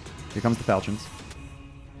 Here comes the falchions.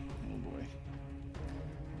 Oh, boy.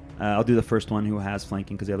 I'll do the first one who has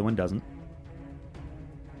flanking because the other one doesn't.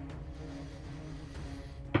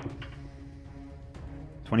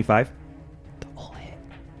 $25. I'll hit.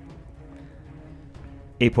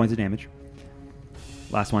 8 points of damage.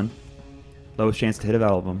 Last one. Lowest chance to hit of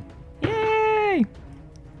all of them. Yay!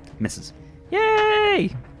 Misses.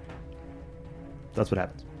 Yay! That's what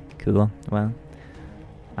happens. Cool. Well,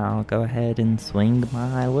 I'll go ahead and swing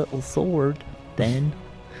my little sword then.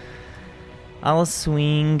 I'll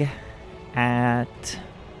swing at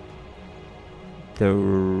the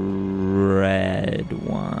red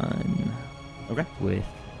one Okay. with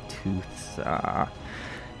Tooth Saw.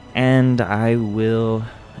 And I will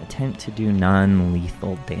attempt to do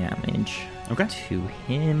non-lethal damage Okay. to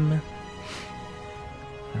him.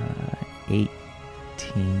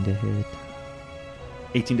 18 to hit.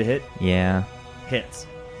 18 to hit. Yeah. Hits.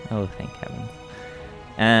 Oh, thank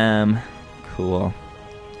heavens. Cool.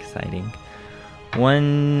 Exciting.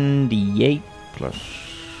 1d8 plus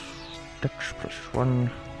dex plus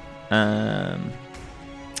 1.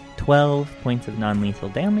 12 points of non-lethal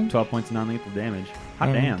damage. 12 points of non-lethal damage. Hot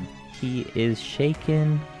And damn. He is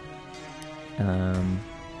shaken.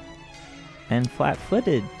 And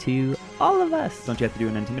flat-footed to all of us. Don't you have to do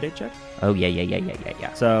an intimidate check? Oh,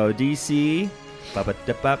 yeah. So DC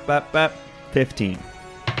 15.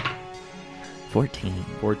 14.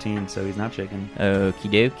 14, so he's not shaken. Okie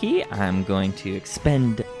dokie. I'm going to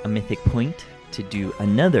expend a mythic point to do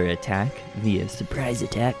another attack via surprise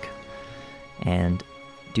attack and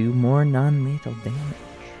do more non-lethal damage.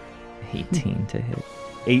 18 to hit.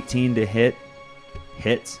 18 to hit.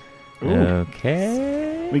 Hits. Ooh.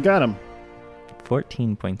 Okay. We got him.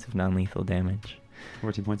 14 points of non-lethal damage.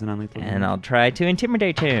 14 points of non-lethal And I'll try to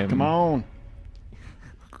intimidate him. Come on.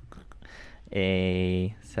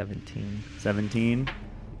 A 17. 17.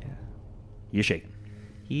 Yeah. You're shaken.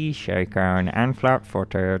 He's shaken and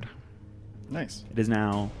flat-footed. Nice. It is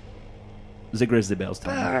now Zigrizabel's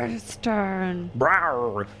turn. Bird's turn.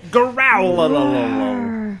 Brawr.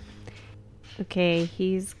 Growl. Okay,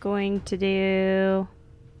 he's going to do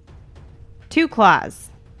 2 claws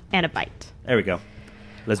and a bite. There we go.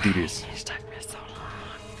 Let's do this.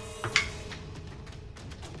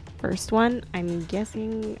 First one, I'm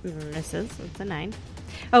guessing misses. It's a 9.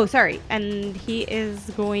 Oh, sorry. And he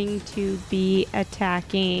is going to be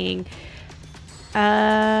attacking.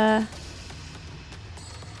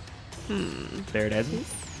 There it is.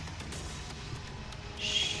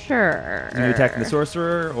 Sure. Are you attacking the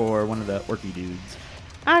sorcerer or one of the orky dudes?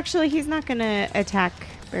 Actually, he's not going to attack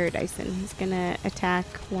Baradyson. He's going to attack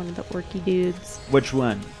one of the orky dudes. Which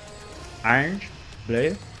one? Orange?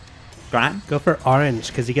 Blue? Green? Go for orange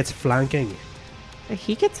because he gets flanking,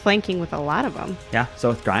 He gets flanking with a lot of them. Yeah,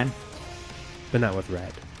 so it's green. but not with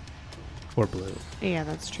red or blue. Yeah,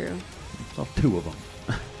 that's true. So 2 of them.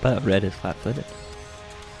 But red is flat-footed.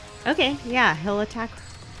 Okay, yeah, he'll attack.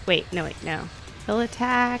 Wait, no. He'll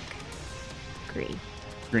attack green.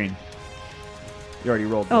 Green. You already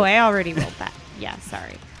rolled. Oh, that. I already rolled that. Yeah,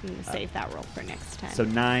 sorry. I'm going to save that roll for next time. So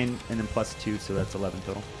 9 and then plus 2, so that's 11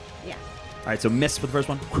 total. yeah. All right, so miss for the first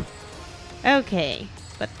one. Okay,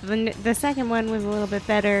 but the second one was a little bit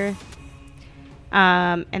better.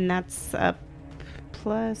 And that's a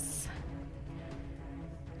plus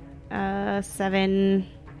 7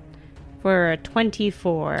 for a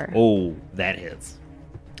 24. Oh, that hits.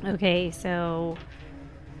 Okay, so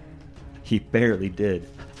He barely did.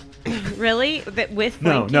 really? With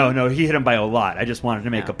No, flanking? he hit him by a lot. I just wanted to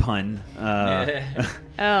make Oh. a pun.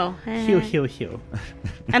 Oh. Hew.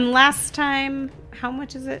 And last time, how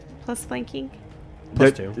much is it plus flanking?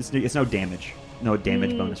 Plus 2. It's no damage. No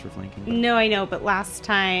damage bonus for flanking. No, I know, but last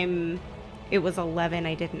time it was 11.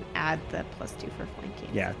 I didn't add the plus 2 for flanking.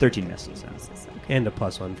 Yeah, 13 misses. So. Okay. And a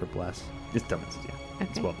 +1 for bless. It's still misses, yeah.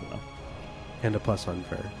 It's Okay. well below. And a +1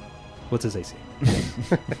 for... What's his AC?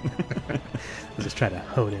 I'll just try to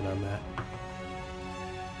hone in on that.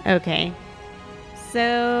 Okay.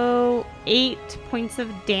 So 8 points of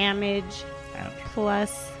damage Ouch.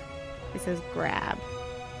 plus, it says grab.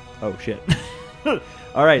 Oh, shit.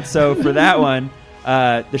 All right, so for that one,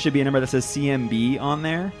 there should be a number that says CMB on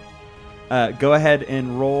there. Go ahead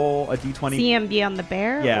and roll a d20. CMB on the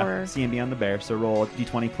bear? Yeah, Or? CMB on the bear. So roll a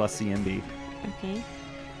d20 plus CMB. Okay.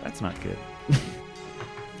 That's not good.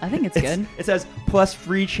 I think it's good. It says plus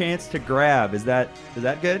free chance to grab. Is that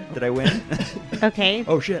good? Did I win? Okay.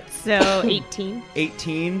 Oh, shit. So 18.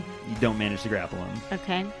 18, you don't manage to grapple him.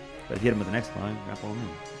 Okay. But if you hit him with the next line, grapple him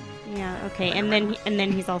in. Yeah, okay. And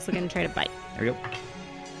then he's also going to try to bite. There we go.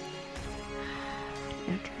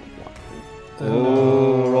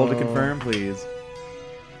 Oh. Roll to confirm, please.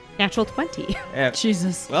 Natural 20.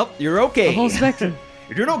 Jesus. Well, you're okay. The whole spectrum.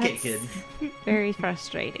 You're doing okay, That's- kid. Very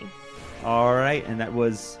frustrating. All right, and that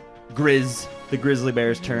was Grizz, the grizzly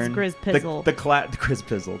bear's turn. Grizz Pizzle. The Grizz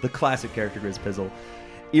Pizzle, the classic character Grizz Pizzle.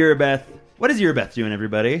 Irabeth. What is Irabeth doing,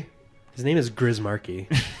 everybody? His name is Grismarky.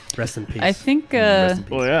 Rest in peace. I think Rest in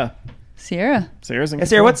peace. Well, yeah. Sierra. Sarah's in Hey,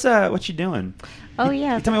 Sarah, control. what you doing? Oh,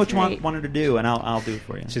 yeah. You tell me what that's you right. want her to do, and I'll do it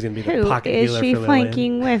for you. She's going to be the Who pocket is healer she for Lillian.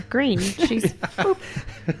 flanking with? Green. She's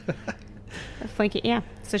flanking. Yeah.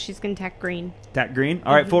 So she's gonna attack green. Attack green.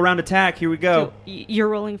 All right, full round attack. Here we go. So you're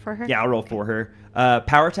rolling for her. Yeah, I'll roll for her.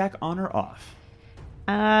 Power attack on or off?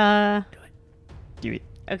 Do it.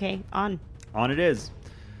 Okay. On. On it is.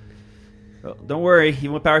 Well, don't worry,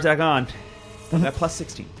 even with power attack on, still got plus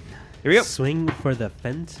 16. Here we go. Swing for the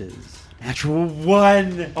fences. Natural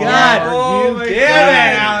 1. God, are you my kidding, God.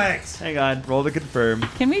 Alex? Hang on, roll to confirm.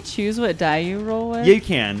 Can we choose what die you roll with? Yeah, you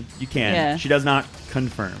can. You can. Yeah. She does not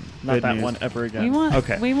confirm. Not Good that news. one ever again. We want.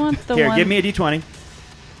 Okay. We want the Here, one. give me a d20.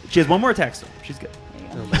 She has one more attack still. She's good.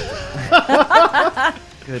 Oh my God.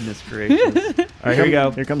 Goodness gracious. All right, here we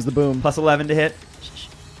go. Here comes the boom. Plus 11 to hit.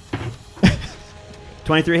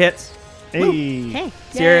 23 hits. Hey. Okay.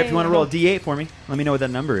 Sierra, if you want to roll a d8 for me, let me know what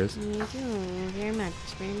that number is. You do very much.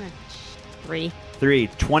 Very much. 3. 3.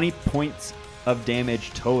 20 points of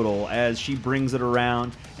damage total as she brings it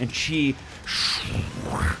around and she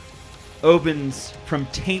opens from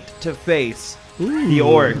taint to face the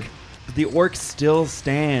orc. But the orc still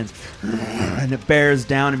stands and it bears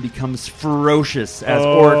down and becomes ferocious as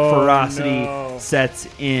orc ferocity sets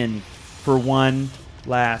in for one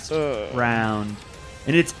last round.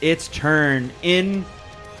 And it's its turn. In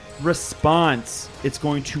response, it's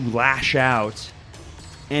going to lash out.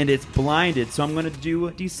 And it's blinded, so I'm going to do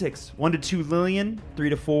a d6. 1 to 2 Lillian, 3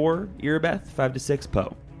 to 4 Irabeth, 5 to 6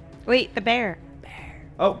 Poe. Wait, the bear.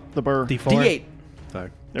 Oh, The burr. D4. d8.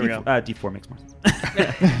 Fuck. There we go. D4 makes more sense.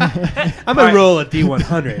 I'm going to roll a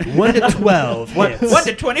D100. 1 to 12. 1 hits.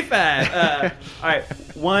 to 25. All right.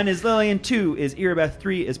 1 is Lillian, 2 is Irabeth,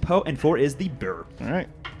 3 is Poe, and 4 is the Burr. All right.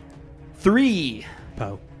 3.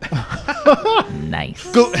 Poe.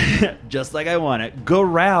 Nice. Go, just like I want it.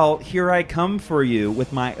 Goral, here I come for you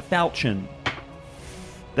with my falchion.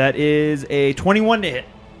 That is a 21 to hit.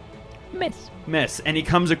 Miss. And he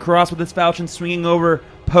comes across with his falchion swinging over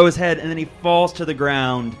Poe's head, and then he falls to the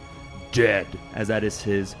ground dead, as that is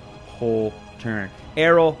his whole turn.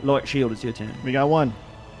 Errol, Lord Shield, it's your turn. We got one.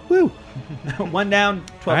 Woo! 1 down,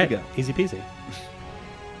 12 All right, to go. easy peasy.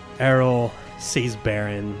 Errol sees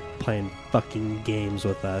Baron playing fucking games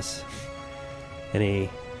with us, and he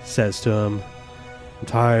says to him, "I'm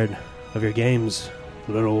tired of your games,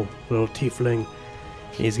 little tiefling."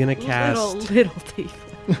 He's gonna cast. Little teeth.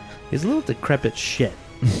 He's a little decrepit shit.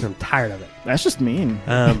 I'm tired of it. That's just mean.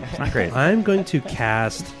 It's not great. I'm going to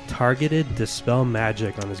cast targeted dispel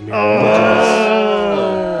magic on his mirror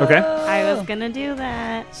Okay. I was gonna do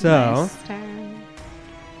that. So- Nice turn. images.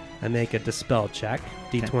 I make a dispel check,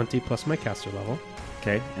 d20 plus my caster level.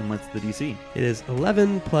 Okay, and what's the DC? It is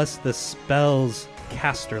 11 plus the spell's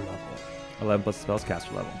caster level. 11 plus spells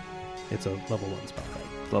caster level. It's a level 1 spell, right?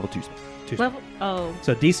 It's level 2 spell. Level. Oh.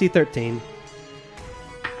 So DC 13.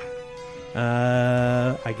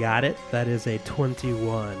 I got it. That is a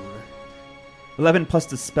 21. 11 plus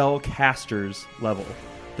the spell caster's level.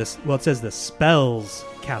 Well, it says the spell's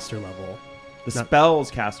caster level. The Not- spell's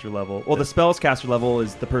caster level. Well, the spell's caster level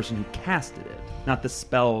is the person who casted it, not the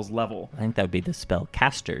spell's level. I think that would be the spell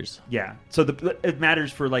casters. Yeah. So it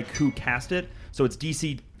matters for like who cast it. So it's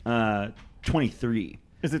DC 23.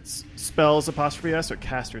 Is it spells apostrophe S or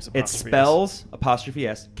casters apostrophe It's S? spells apostrophe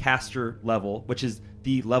S caster level, which is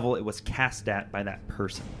the level it was cast at by that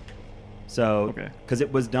person. So Okay. because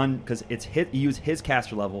it was done because it's hit, you use his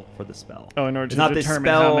caster level for the spell. Oh, in order It's to not the determine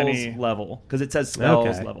spells how many. level because it says spells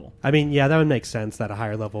Okay. level. I mean, yeah, that would make sense that a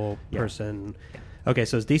higher level Yeah. person. Okay,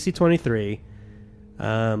 so it's DC 23.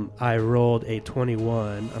 I rolled a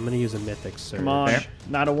 21. I'm going to use a mythic surge. Come on, Fair.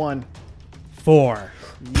 not a 1. 4.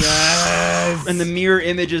 Yes. And the mirror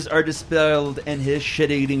images are dispelled, and his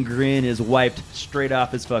shit-eating grin is wiped straight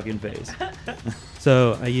off his fucking face.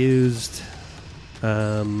 So I used.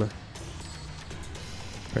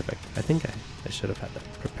 Perfect. I think I should have had that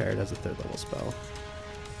prepared as a 3rd level spell.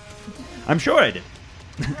 I'm sure I did.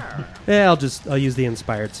 Yeah, I'll use the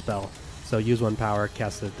inspired spell. So use 1 power,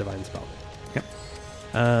 cast a divine spell. Okay.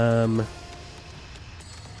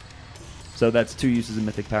 So that's 2 uses of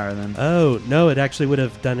mythic power then. Oh no, it actually would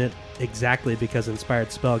have done it exactly because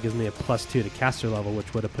inspired spell gives me a +2 to caster level,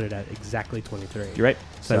 which would have put it at exactly 23. You're right.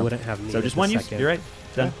 So I wouldn't have needed So just the 1 use. second. You're right.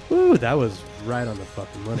 Done. Ooh, that was right on the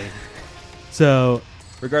fucking money. So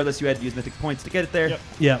Regardless, you had to use mythic points to get it there. Yep.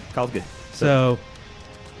 yeah, Called good. so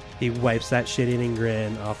he wipes that shit-eating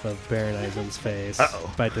grin off of Baron Eisen's face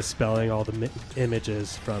Uh-oh. by dispelling all the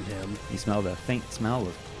images from him. You smell the faint smell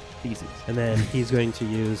of feces. And then he's going to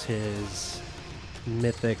use his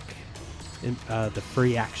mythic, the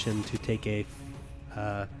free action to take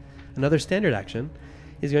another standard action.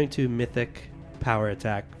 He's going to mythic power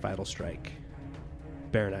attack Vital Strike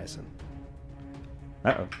Baron Eisen.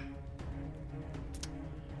 Uh-oh.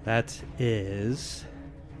 That is...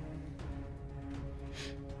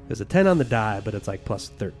 There's a 10 on the die, but it's like plus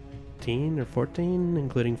 13 or 14,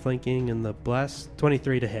 including flanking and the blast.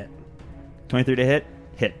 23 to hit. 23 to hit.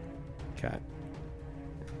 Hit. Okay.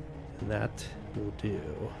 And that will do...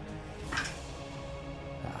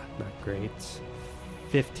 not great.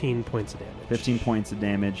 15 points of damage. 15 points of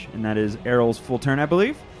damage. And that is Errol's full turn, I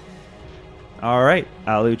believe. All right.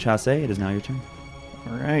 Alu Chase, it is now your turn.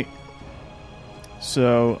 All right.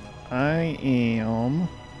 So I am.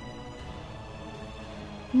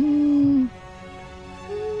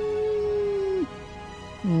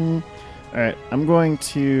 All right. I'm going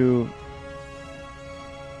to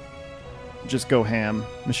just go ham.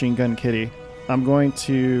 Machine Gun Kitty. I'm going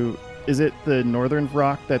to. Is it the Northern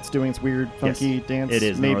Rock that's doing its weird, funky dance? it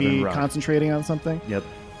is Maybe Northern Rock. concentrating on something? Yep.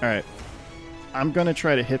 All right. I'm going to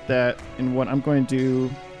try to hit that. And what I'm going to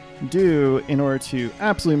do in order to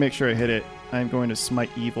absolutely make sure I hit it, I'm going to Smite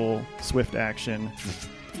Evil, swift action.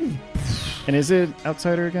 And is it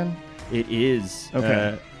Outsider again? It is.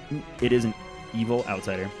 Okay. It is an evil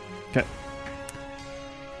outsider. Okay.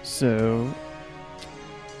 So,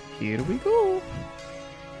 here we go.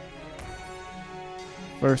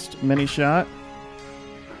 First mini shot.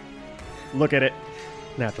 Look at it.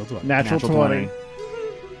 Natural 20. Natural 20.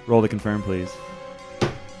 Roll to confirm, please.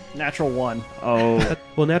 Natural 1. Oh.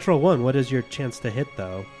 Well, natural 1, what is your chance to hit,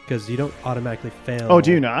 though? Because you don't automatically fail. Oh,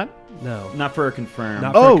 do you not? No. Not for a confirm.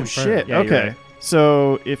 Not- for Oh, confirm. shit. Yeah, you're Okay. right.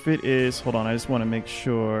 So, if it is... Hold on, I just want to make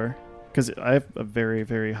sure. Because I have a very,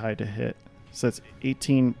 very high to hit. So that's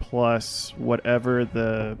 18 plus whatever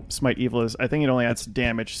the Smite Evil is. I think it only adds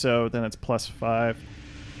damage, so then it's plus 5.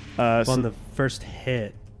 Well, So- on the first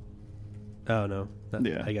hit. Oh, no.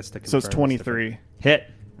 Yeah. I guess the So it's confirm is 23. Hit.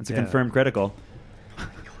 That's a Yeah. confirmed critical.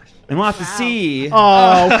 And we'll have to see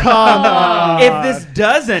Oh, come on. if this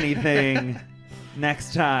does anything.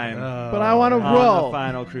 next time But I want to on roll. the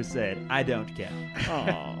Final Crusade. I don't care.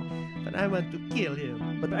 Aw. But I want to kill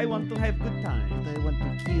him. But I want to have good time. I want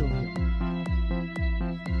to kill him.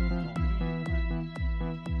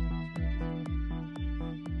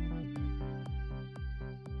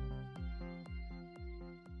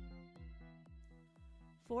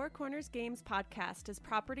 Four Corners Games podcast is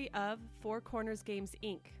property of Four Corners Games,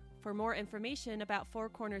 Inc. For more information about Four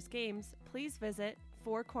Corners Games, please visit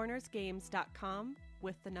fourcornersgames.com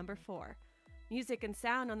with the number 4. Music and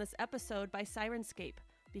sound on this episode by Sirenscape,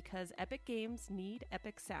 because epic games need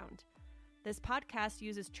epic sound. This podcast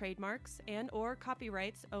uses trademarks and or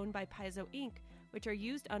copyrights owned by Paizo Inc., which are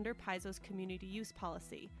used under Paizo's community use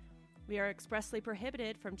policy. We are expressly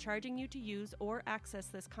prohibited from charging you to use or access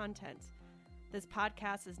this content. This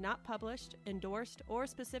podcast is not published, endorsed, or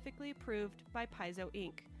specifically approved by Paizo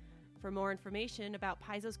Inc. For more information about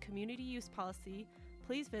Paizo's community use policy,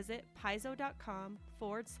 please visit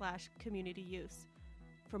paizo.com/community use.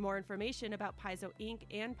 For more information about Paizo Inc.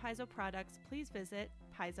 and Paizo products, please visit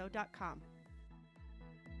paizo.com.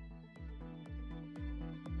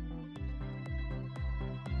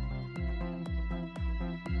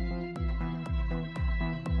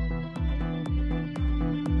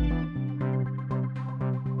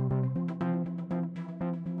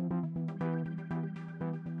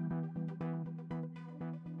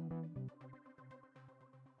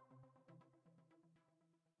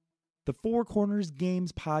 The Four Corners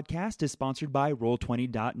Games podcast is sponsored by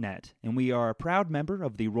Roll20.net, and we are a proud member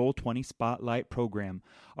of the Roll20 Spotlight program.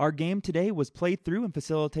 Our game today was played through and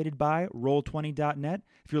facilitated by Roll20.net.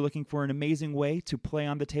 If you're looking for an amazing way to play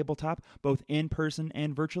on the tabletop, both in person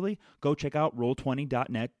and virtually, go check out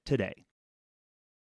Roll20.net today.